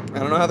her back. I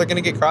don't know how they're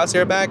going to get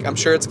Crosshair back. I'm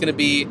sure it's going to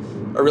be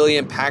a really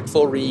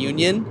impactful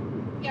reunion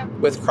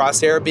with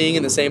Crosshair being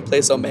in the same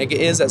place Omega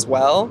is as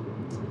well.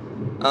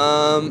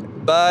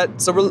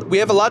 We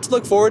have a lot to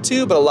look forward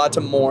to, but a lot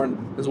to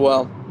mourn as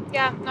well.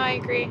 Yeah, no, I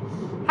agree.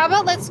 How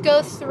about let's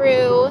go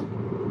through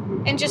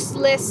and just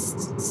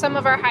list some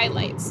of our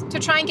highlights to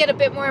try and get a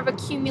bit more of a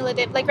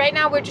cumulative. Like right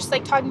now we're just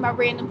like talking about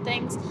random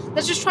things.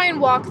 Let's just try and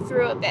walk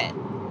through a bit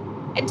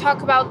and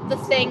talk about the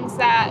things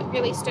that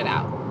really stood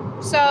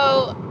out.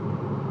 So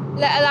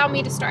allow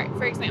me to start,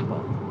 for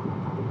example.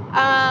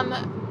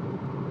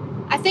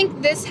 I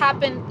think this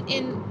happened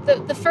in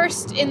the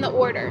first in the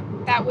order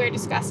that we're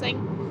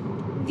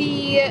discussing.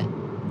 The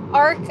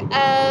arc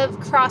of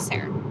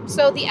Crosshair.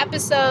 So the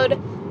episode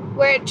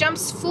where it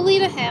jumps fully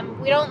to him.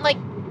 We don't like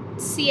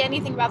see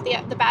anything about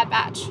the Bad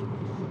Batch.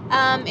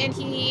 And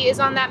he is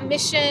on that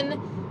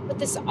mission with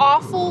this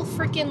awful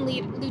freaking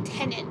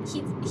lieutenant.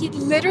 He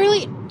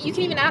literally, you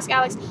can even ask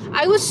Alex,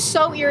 I was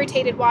so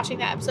irritated watching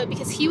that episode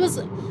because he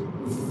was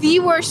the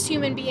worst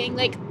human being,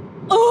 like,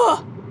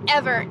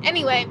 ever.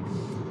 Anyway,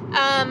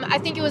 I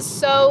think it was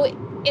so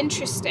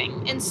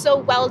interesting and so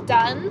well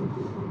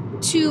done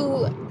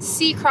to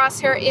see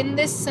Crosshair in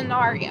this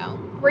scenario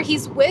where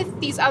he's with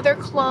these other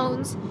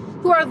clones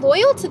who are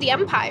loyal to the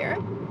Empire.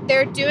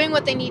 They're doing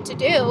what they need to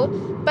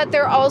do, but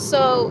they're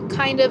also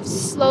kind of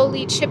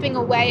slowly chipping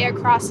away at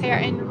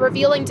Crosshair and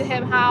revealing to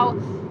him how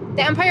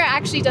the Empire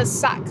actually does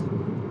suck.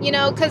 You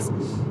know, because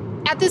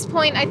at this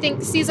point, I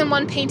think season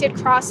 1 painted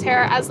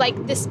Crosshair as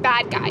like this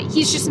bad guy.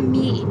 He's just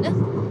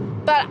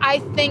mean. But I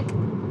think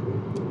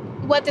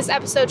what this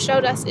episode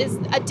showed us is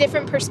a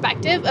different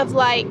perspective of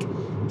like,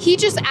 he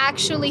just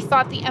actually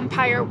thought the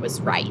Empire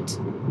was right.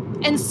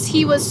 And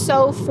he was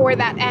so for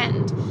that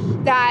end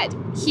that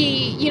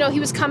he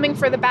was coming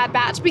for the Bad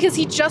Batch because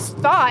he just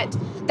thought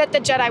that the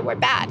Jedi were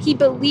bad. He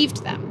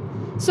believed them.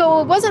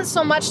 So it wasn't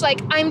so much like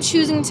I'm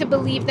choosing to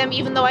believe them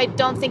even though I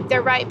don't think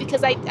they're right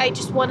because I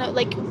just want to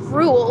like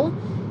rule.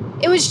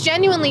 It was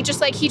genuinely just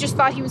like he just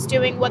thought he was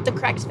doing what the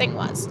correct thing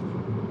was.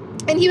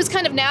 And he was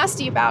kind of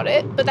nasty about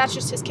it, but that's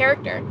just his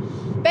character.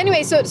 But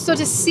anyway, so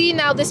to see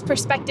now this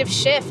perspective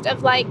shift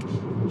of like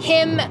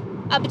him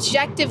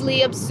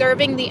objectively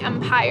observing the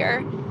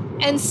Empire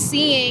and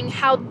seeing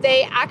how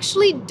they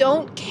actually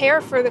don't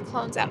care for the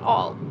clones at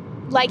all,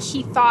 like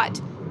he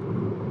thought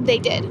they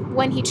did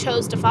when he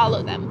chose to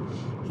follow them.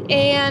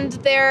 And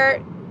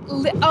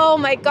oh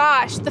my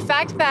gosh, the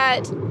fact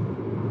that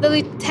the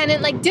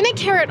lieutenant like didn't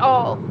care at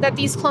all that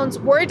these clones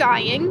were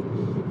dying,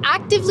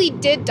 actively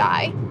did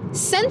die,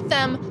 sent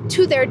them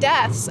to their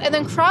deaths, and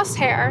then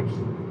Crosshair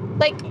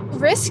like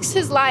risks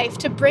his life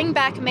to bring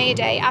back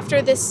Mayday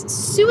after this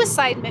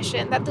suicide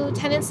mission that the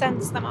lieutenant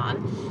sends them on,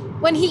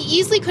 when he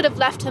easily could have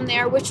left him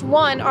there, which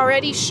one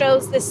already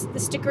shows this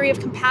degree of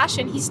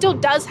compassion he still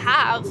does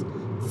have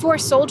for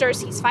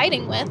soldiers he's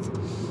fighting with.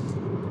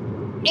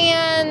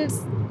 And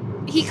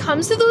he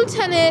comes to the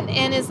lieutenant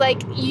and is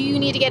like, you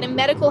need to get him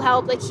medical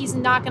help, like he's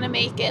not gonna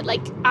make it,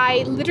 like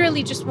I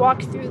literally just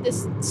walked through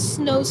this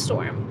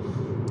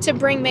snowstorm to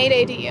bring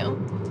Mayday to you.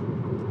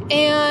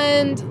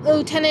 And the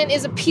lieutenant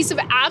is a piece of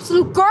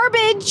absolute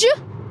garbage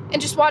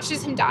and just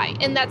watches him die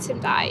and lets him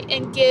die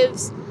and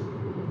gives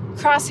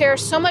Crosshair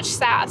so much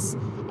sass.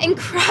 And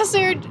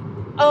Crosshair,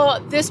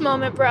 this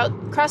moment, bro,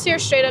 Crosshair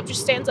straight up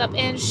just stands up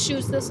and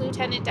shoots this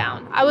lieutenant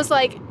down. I was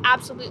like,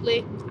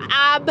 absolutely.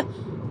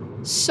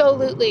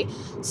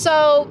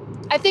 So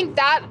I think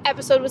that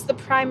episode was the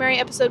primary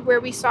episode where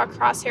we saw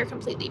Crosshair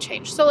completely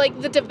change. So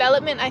like the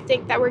development I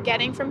think that we're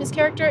getting from his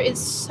character is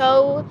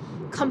so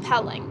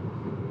compelling.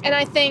 And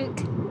I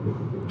think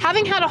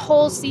having had a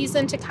whole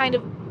season to kind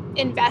of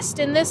invest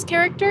in this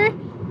character,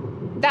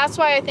 that's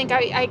why I think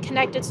I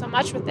connected so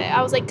much with it.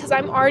 I was like, because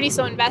I'm already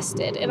so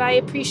invested, and I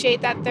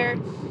appreciate that they're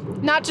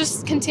not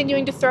just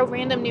continuing to throw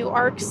random new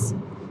arcs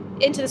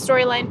into the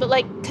storyline, but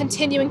like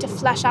continuing to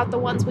flesh out the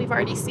ones we've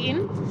already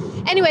seen.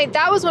 Anyway,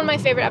 that was one of my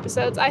favorite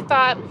episodes. I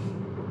thought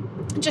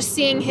just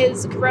seeing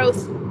his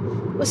growth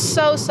was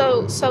so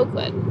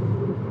good.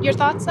 Your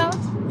thoughts, Alex?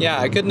 Yeah,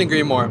 I couldn't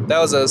agree more. That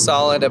was a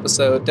solid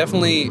episode.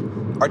 Definitely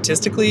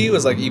artistically, it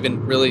was like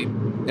even really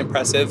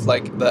impressive.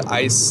 Like the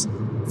ice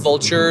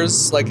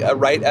vultures, like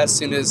right as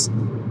soon as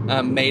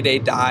Mayday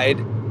died,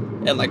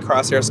 and like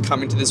Crosshair's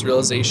coming to this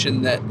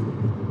realization that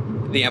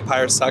the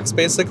Empire sucks.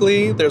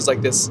 Basically, there's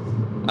like this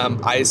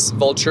ice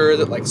vulture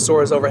that like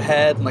soars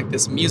overhead, and like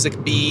this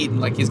music beat,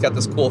 and like he's got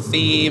this cool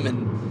theme,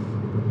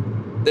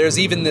 and there's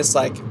even this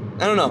like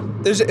I don't know.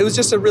 It was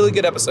just a really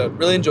good episode.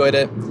 Really enjoyed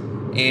it.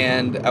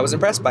 And I was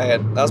impressed by it.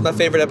 That was my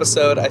favorite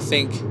episode, I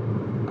think, it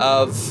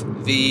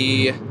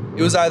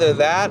was either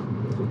that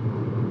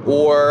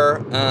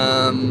or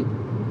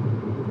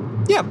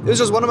yeah, it was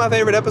just one of my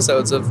favorite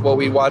episodes of what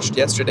we watched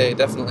yesterday,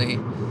 definitely.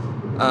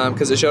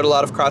 Because it showed a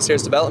lot of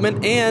Crosshair's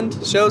development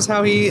and shows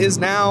how he is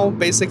now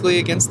basically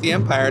against the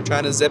Empire,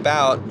 trying to zip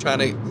out, trying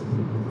to,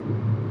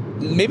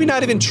 maybe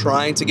not even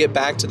trying to get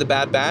back to the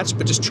Bad Batch,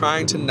 but just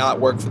trying to not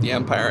work for the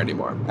Empire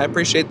anymore. I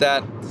appreciate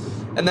that.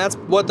 And that's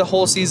what the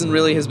whole season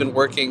really has been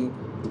working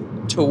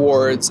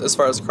towards as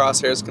far as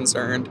Crosshair is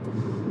concerned.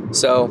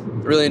 So,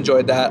 really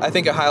enjoyed that. I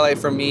think a highlight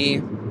for me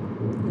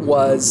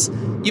was,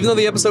 even though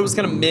the episode was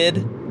kind of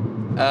mid,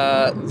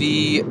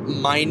 the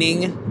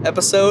mining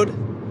episode,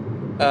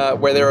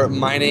 where they were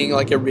mining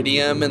like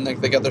iridium and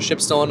like they got their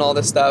ship stolen and all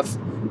this stuff.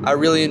 I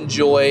really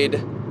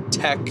enjoyed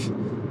Tech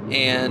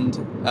and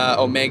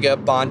Omega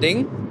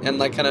bonding and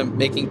like kind of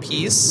making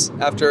peace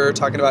after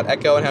talking about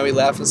Echo and how he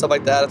left and stuff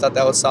like that. I thought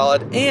that was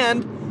solid.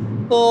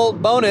 And little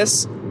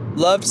bonus,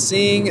 loved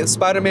seeing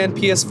Spider-Man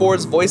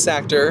PS4's voice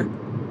actor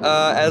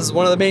as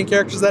one of the main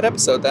characters of that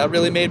episode. That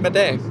really made my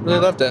day. Really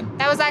loved it.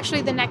 That was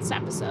actually the next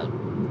episode.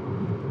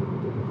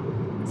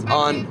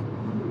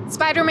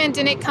 Spider-Man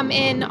didn't come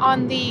in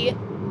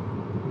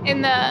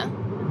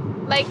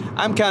like.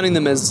 I'm counting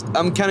them as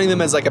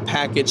like a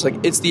package. Like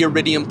it's the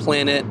Iridium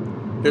planet.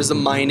 There's the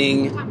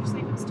mining. I'm just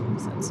saying it's 2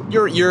 episodes.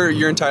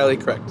 You're entirely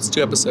correct. It's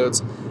 2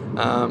 episodes,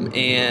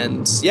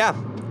 and yeah,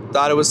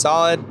 thought it was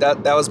solid.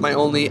 That was my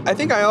only. I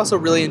think I also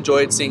really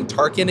enjoyed seeing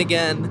Tarkin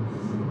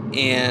again,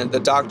 and the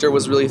Doctor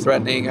was really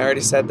threatening. I already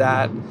said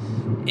that,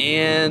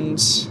 and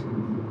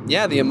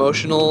yeah, the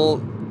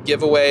emotional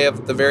giveaway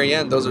of the very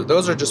end.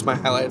 Those are just my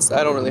highlights.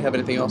 I don't really have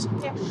anything else.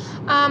 Yeah.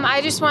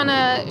 I just want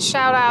to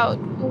shout out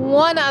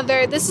one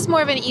other. This is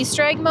more of an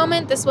Easter egg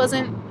moment. This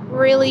wasn't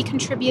really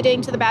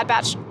contributing to the Bad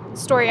Batch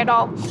story at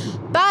all.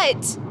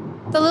 But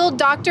the little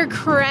Dr.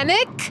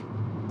 Krennic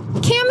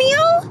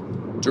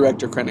cameo?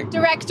 Director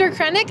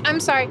Krennic. I'm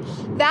sorry.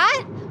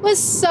 That was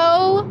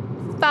so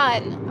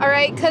fun. All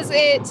right? Because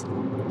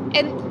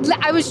and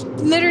I was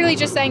literally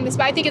just saying this,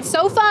 but I think it's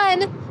so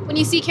fun when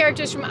you see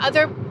characters from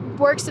other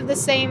works of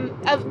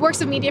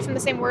media from the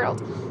same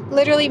world,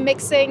 literally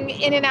mixing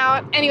in and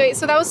out. Anyway,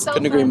 so that was so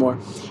Couldn't agree more.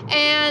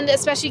 And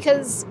especially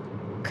because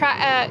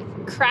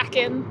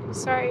Tarkin,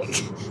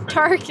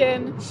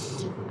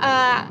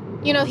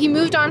 he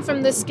moved on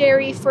from the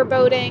scary,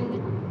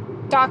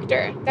 foreboding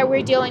Doctor that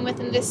we're dealing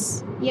with in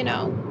this,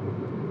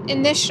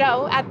 in this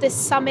show at this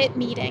summit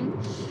meeting.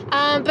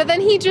 But then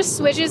he just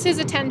switches his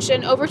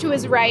attention over to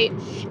his right,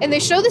 and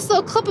they show this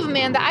little clip of a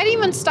man that I didn't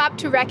even stop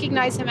to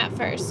recognize him at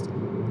first,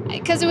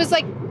 because it was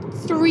like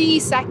 3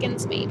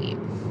 seconds maybe.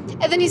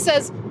 And then he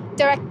says,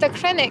 Director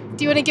Krennic,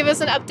 do you want to give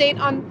us an update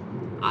on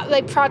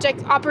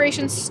Project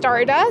Operation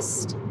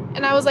Stardust?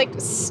 And I was like,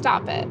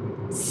 stop it,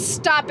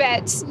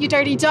 you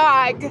dirty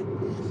dog.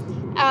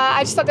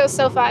 I just thought that was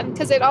so fun,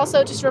 because it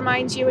also just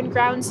reminds you and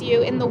grounds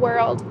you in the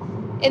world,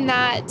 in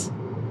that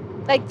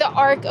the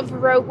arc of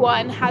Rogue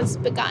One has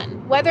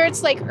begun. Whether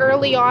it's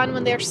early on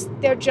when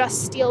they're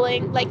just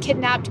stealing,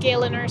 kidnapped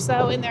Galen or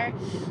so, and they're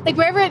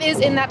wherever it is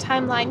in that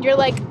timeline, you're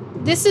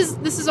this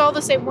is all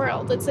the same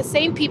world. It's the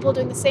same people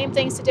doing the same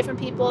things to different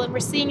people, and we're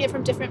seeing it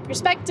from different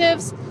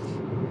perspectives.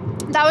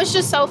 That was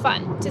just so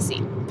fun to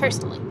see,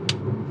 personally.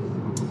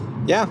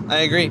 Yeah, I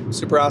agree.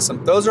 Super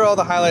awesome. Those are all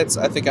the highlights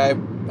I think I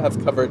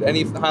have covered.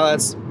 Any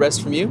highlights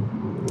rest from you?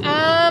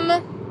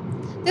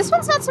 This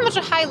one's not so much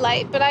a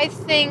highlight, but I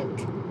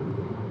think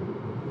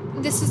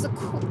this is a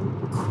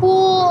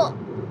cool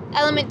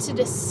element to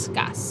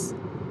discuss.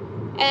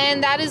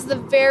 And that is the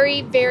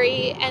very,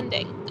 very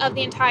ending of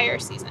the entire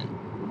season.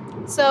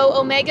 So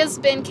Omega's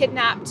been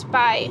kidnapped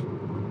by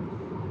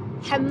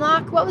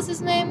Hemlock. What was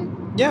his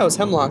name? Yeah, it was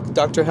Hemlock.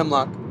 Dr.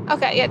 Hemlock.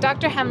 Okay, yeah,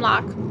 Dr.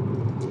 Hemlock.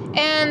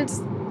 And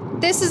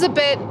this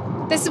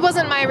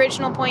wasn't my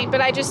original point,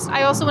 but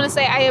I also want to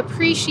say I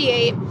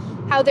appreciate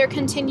how they're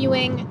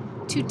continuing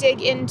to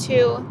dig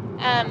into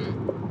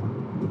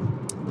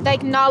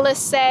Nala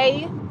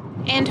Se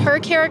and her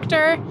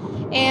character,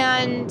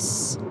 and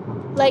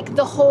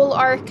the whole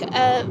arc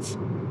of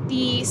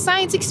the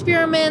science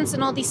experiments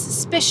and all these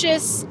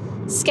suspicious,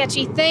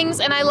 sketchy things.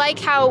 And I like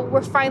how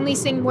we're finally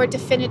seeing more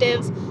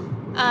definitive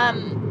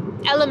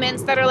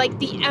elements that are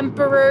the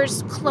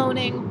Emperor's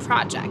cloning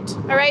project.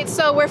 All right,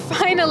 so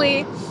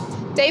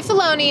Dave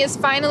Filoni is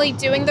finally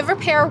doing the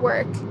repair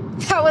work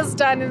that was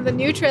done in the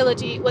new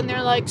trilogy, when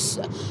they're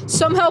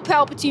somehow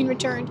Palpatine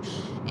returned,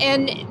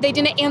 and they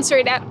didn't answer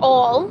it at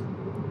all.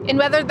 And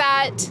whether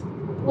that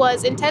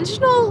was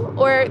intentional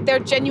or they're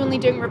genuinely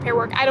doing repair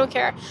work, I don't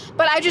care.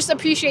 But I just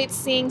appreciate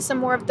seeing some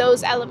more of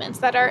those elements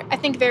that are, I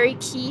think, very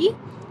key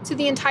to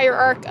the entire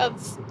arc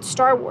of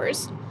Star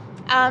Wars.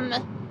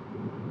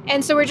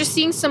 And so we're just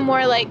seeing some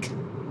more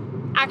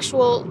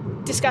actual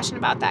discussion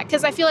about that,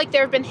 because I feel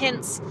there have been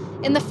hints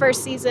in the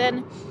first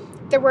season.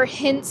 There were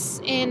hints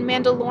in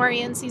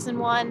Mandalorian season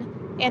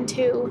 1 and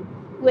 2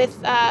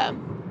 with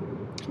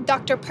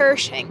Dr.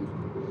 Pershing.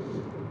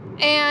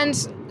 And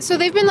so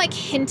they've been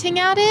hinting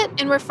at it,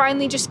 and we're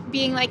finally just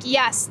being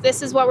yes,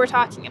 this is what we're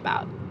talking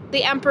about.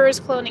 The Emperor's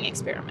cloning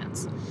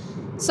experiments.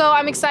 So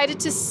I'm excited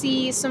to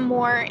see some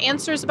more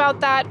answers about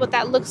that, what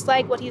that looks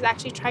like, what he's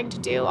actually trying to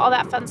do, all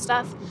that fun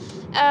stuff.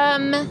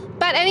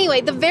 But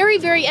anyway, the very,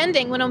 very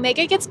ending, when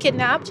Omega gets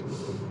kidnapped,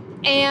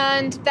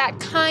 and that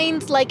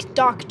kind, like,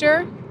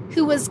 doctor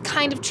who was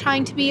kind of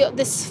trying to be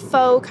this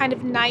faux kind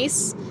of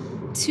nice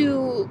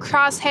to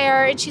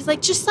Crosshair, and she's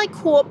like, just like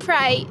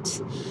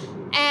cooperate,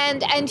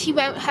 and he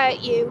won't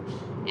hurt you.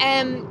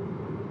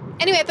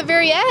 Anyway, at the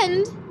very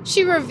end,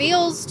 she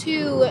reveals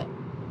to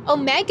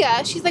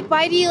Omega, she's like,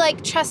 why do you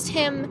like trust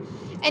him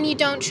and you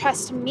don't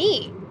trust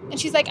me? And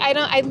she's like, I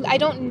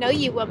don't know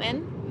you,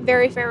 woman.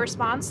 Very fair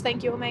response.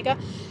 Thank you, Omega.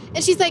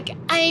 And she's like,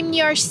 I'm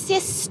your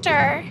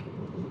sister.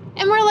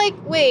 And we're like,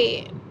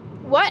 wait,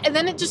 what? And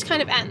then it just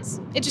kind of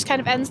ends. It just kind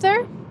of ends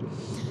there.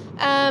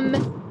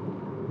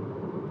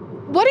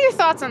 What are your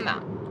thoughts on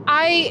that?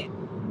 I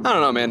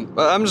don't know, man.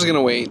 I'm just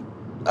gonna wait.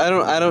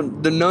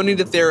 There's no need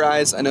to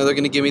theorize. I know they're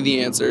gonna give me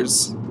the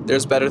answers.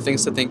 There's better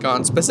things to think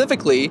on.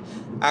 Specifically,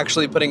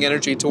 actually putting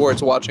energy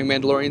towards watching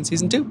Mandalorian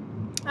Season 2.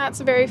 That's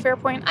a very fair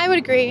point. I would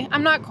agree.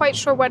 I'm not quite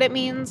sure what it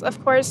means.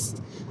 Of course,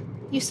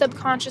 you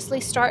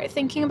subconsciously start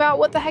thinking about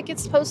what the heck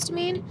it's supposed to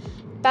mean.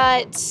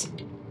 But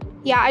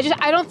yeah,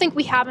 I don't think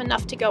we have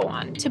enough to go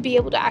on to be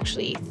able to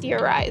actually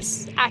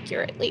theorize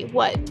accurately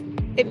what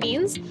it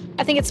means.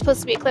 I think it's supposed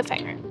to be a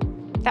cliffhanger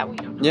that we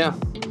don't know. Yeah.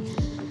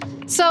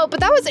 So, but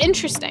that was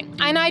interesting.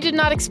 And I did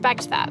not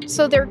expect that.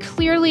 So they're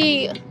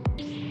clearly,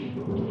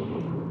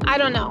 I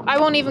don't know. I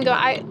won't even go,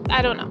 I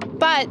don't know.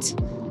 But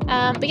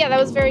yeah, that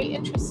was very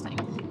interesting.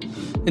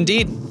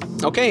 Indeed.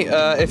 Okay,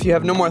 if you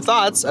have no more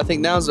thoughts, I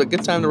think now's a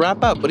good time to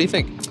wrap up. What do you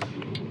think?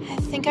 I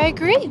think I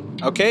agree.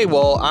 Okay,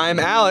 well, I'm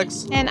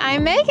Alex. And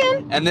I'm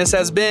Megan. And this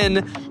has been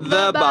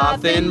the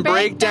Bothan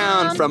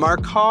Breakdown from our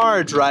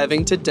car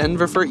driving to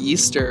Denver for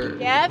Easter.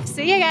 Yep,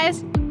 see you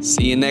guys.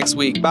 See you next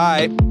week.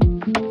 Bye.